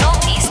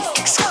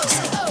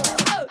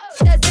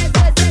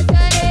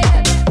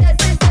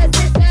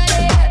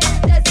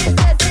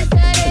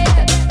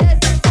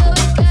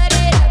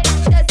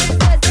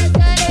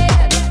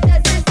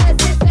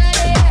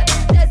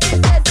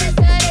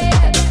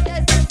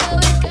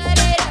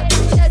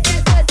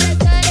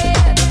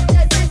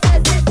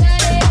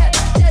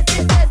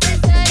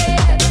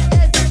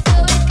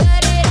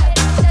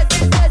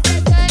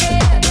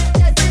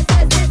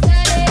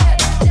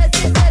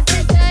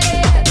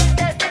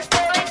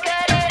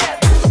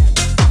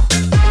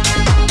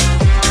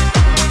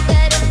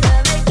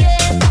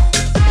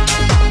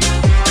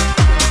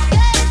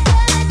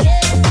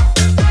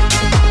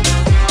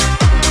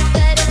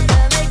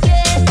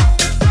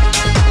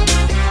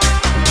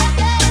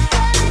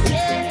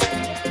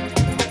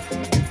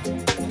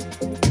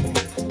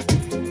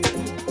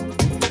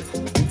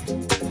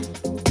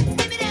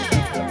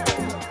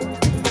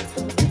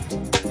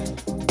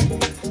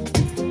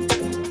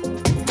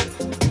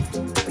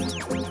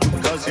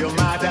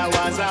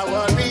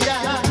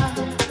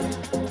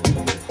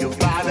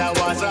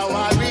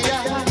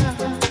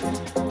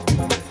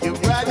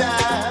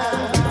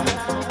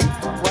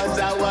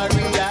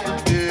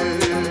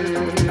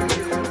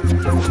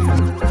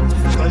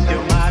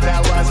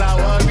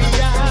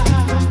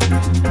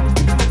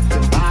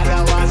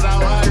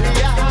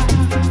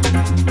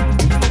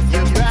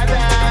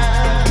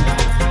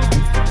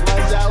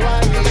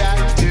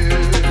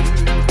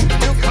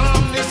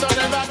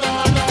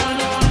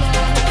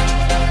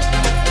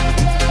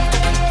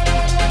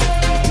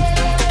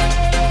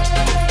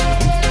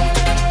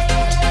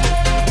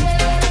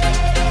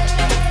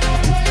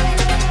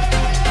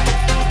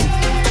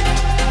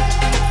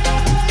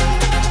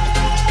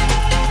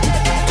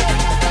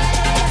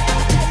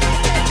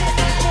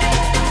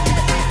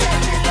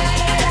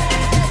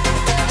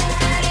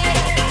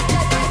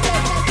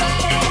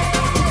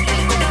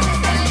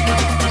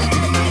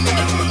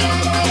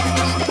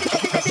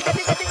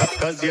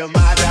 Your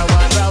mother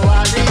was a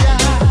warrior.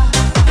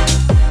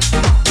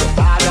 Your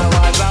father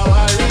was a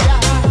warrior.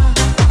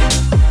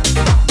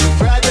 Your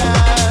brother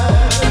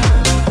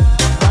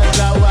was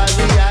a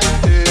warrior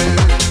too.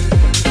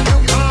 You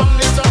come,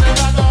 this son of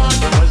a gun,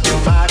 'cause your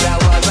mother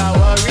was a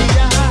warrior.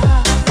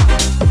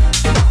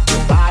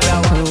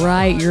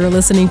 You're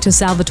listening to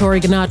Salvatore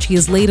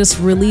Ganacci's latest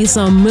release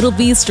on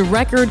Mdlbeast, a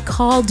record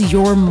called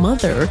Your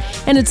Mother,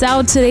 and it's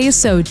out today,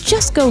 so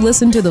just go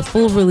listen to the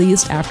full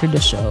release after the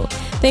show.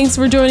 Thanks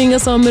for joining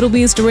us on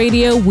Mdlbeast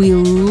Radio. We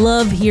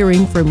love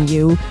hearing from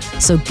you,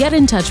 so get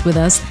in touch with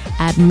us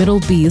at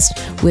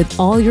Mdlbeast with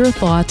all your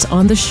thoughts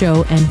on the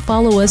show and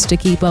follow us to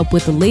keep up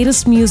with the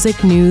latest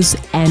music, news,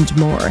 and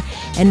more.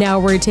 And now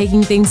we're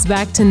taking things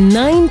back to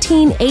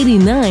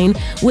 1989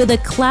 with a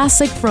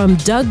classic from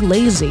Doug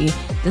Lazy.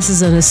 This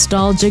is a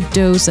nostalgic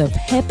dose of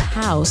hip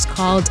house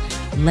called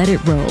Let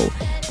It Roll.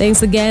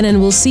 Thanks again, and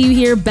we'll see you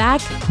here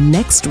back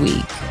next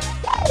week.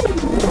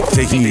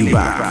 Taking you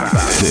back.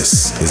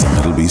 This is a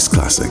Mdlbeast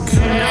classic.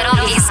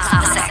 Mdlbeast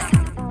classic.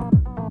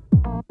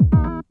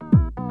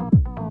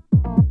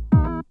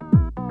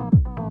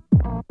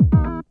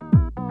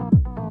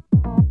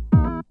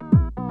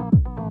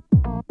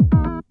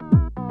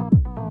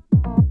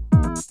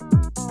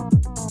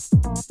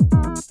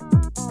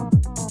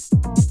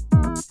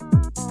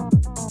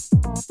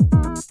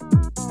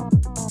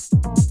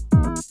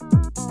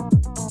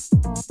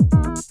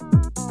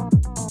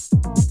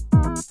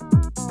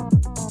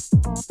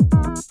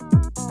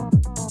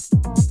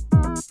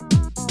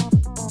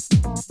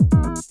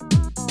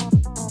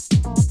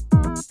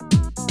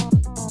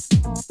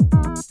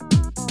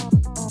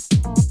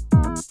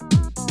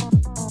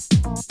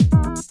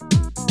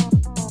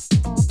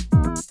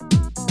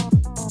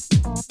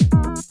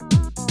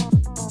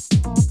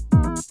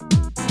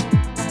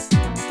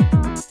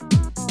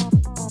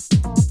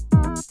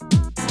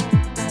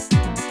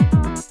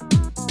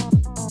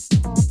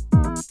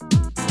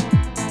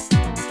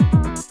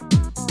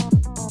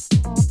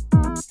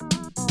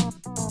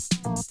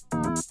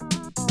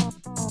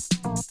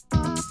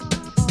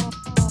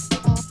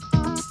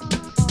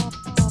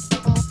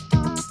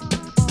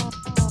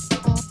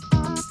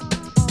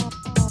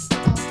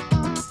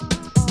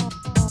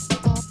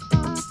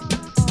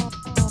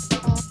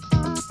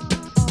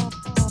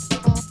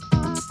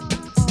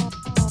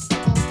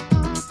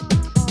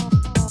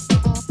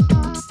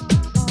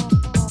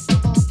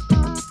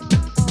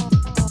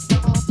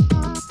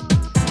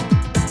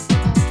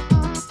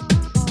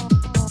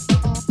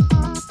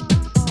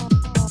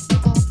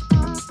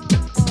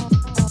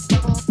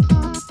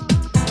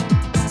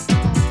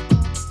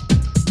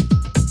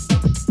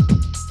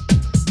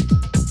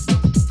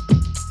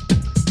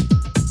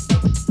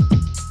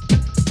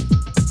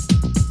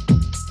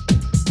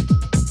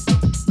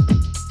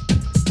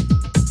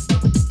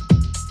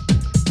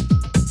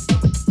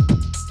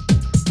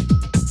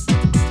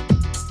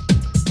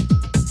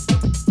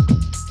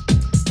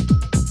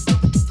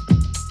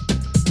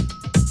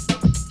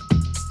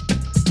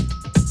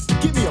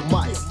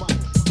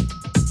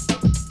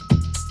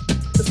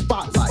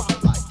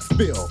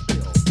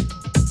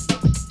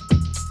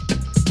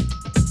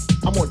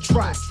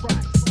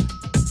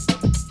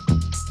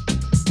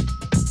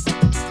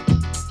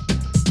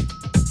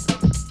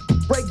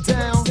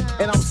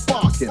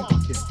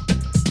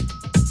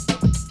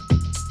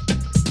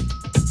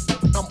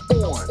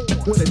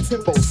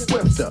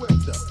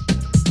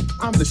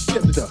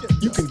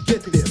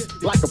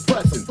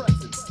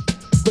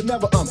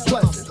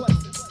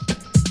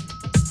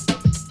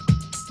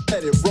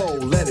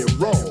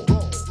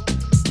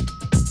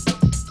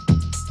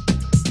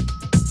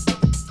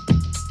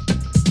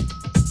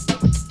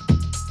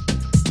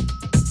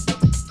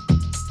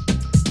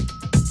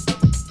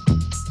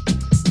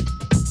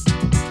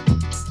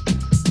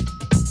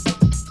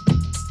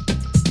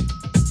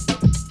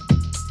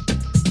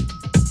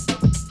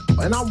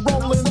 And I'm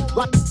rolling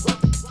like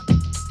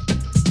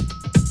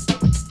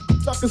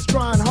suckers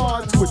trying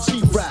hard to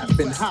achieve rap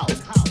in house.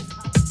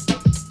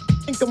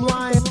 Think I'm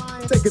lying?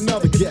 Take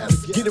another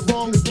guess. Get it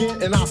wrong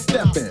again and I'll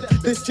step in.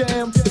 This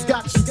jam has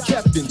got you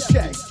kept in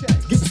check.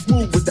 Getting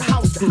smooth with the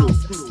house groove.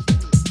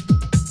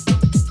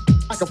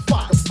 Like a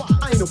fox,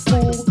 I ain't a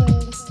fool.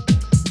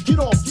 Get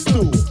off the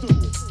stool.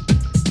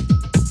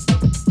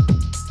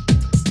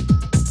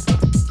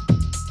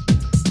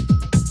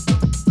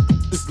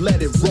 Just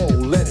let it roll,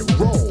 let it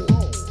roll.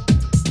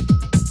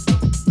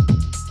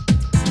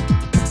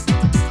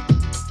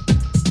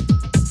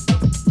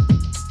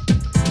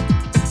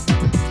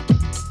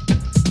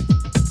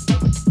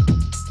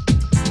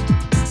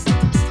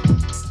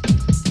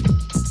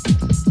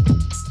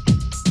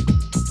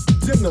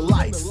 The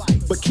lights,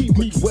 but keep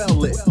me well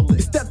lit. You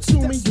step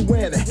to me, you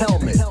wearing a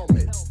helmet.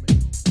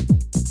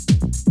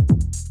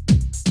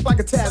 Like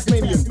a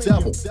Tasmanian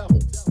devil.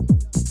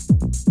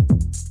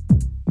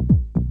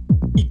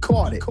 He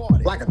caught it,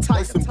 like a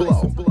Tyson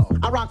blow.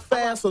 I rock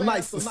fast, so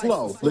nice and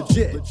slow.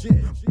 Legit.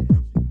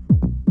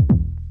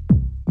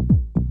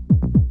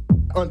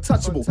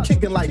 Untouchable,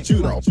 kicking like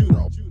judo.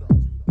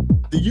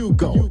 The you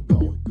go.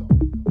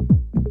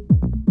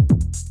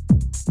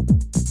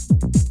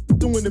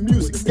 Doing the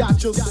music's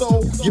got your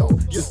soul. Yo,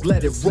 just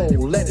let it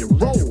roll, let it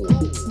roll.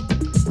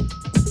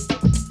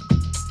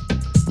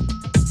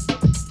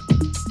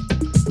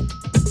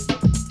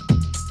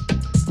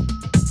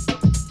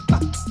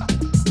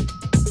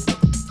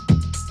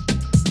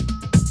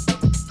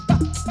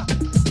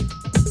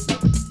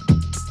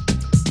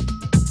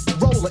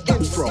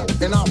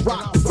 and I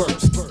rock the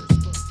verse.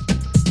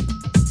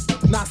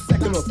 Not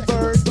second or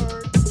third.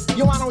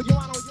 Yo, I don't.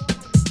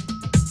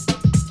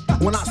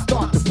 When I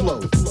start to flow,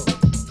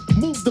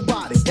 move the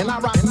body, and I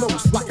rock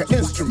notes like an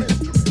instrument.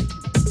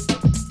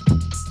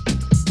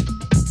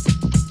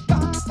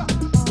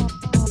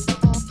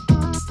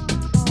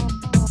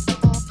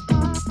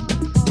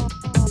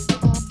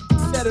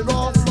 Set it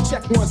off,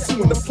 check 1,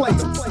 2 in the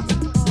place.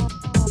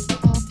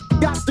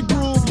 Got the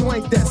groove, you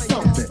ain't that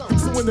something.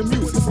 So when the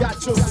music's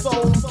got your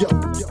soul, yo,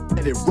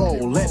 let it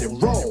roll, let it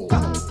roll.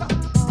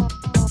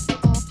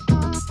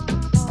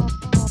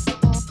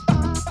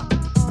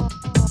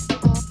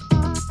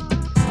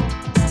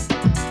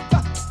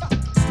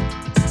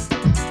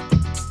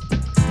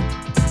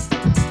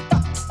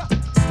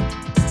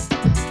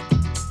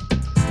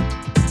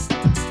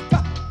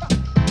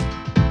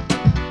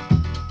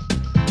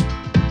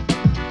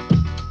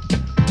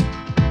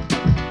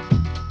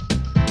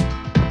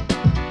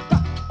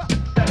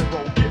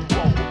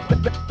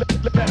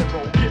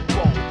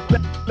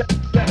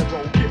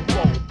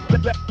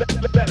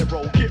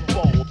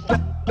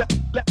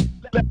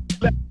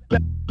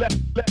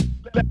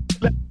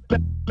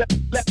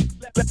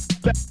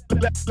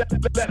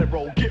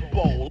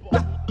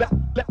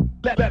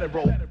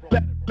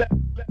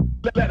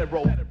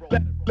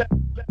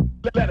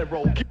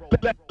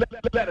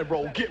 Let it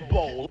roll, get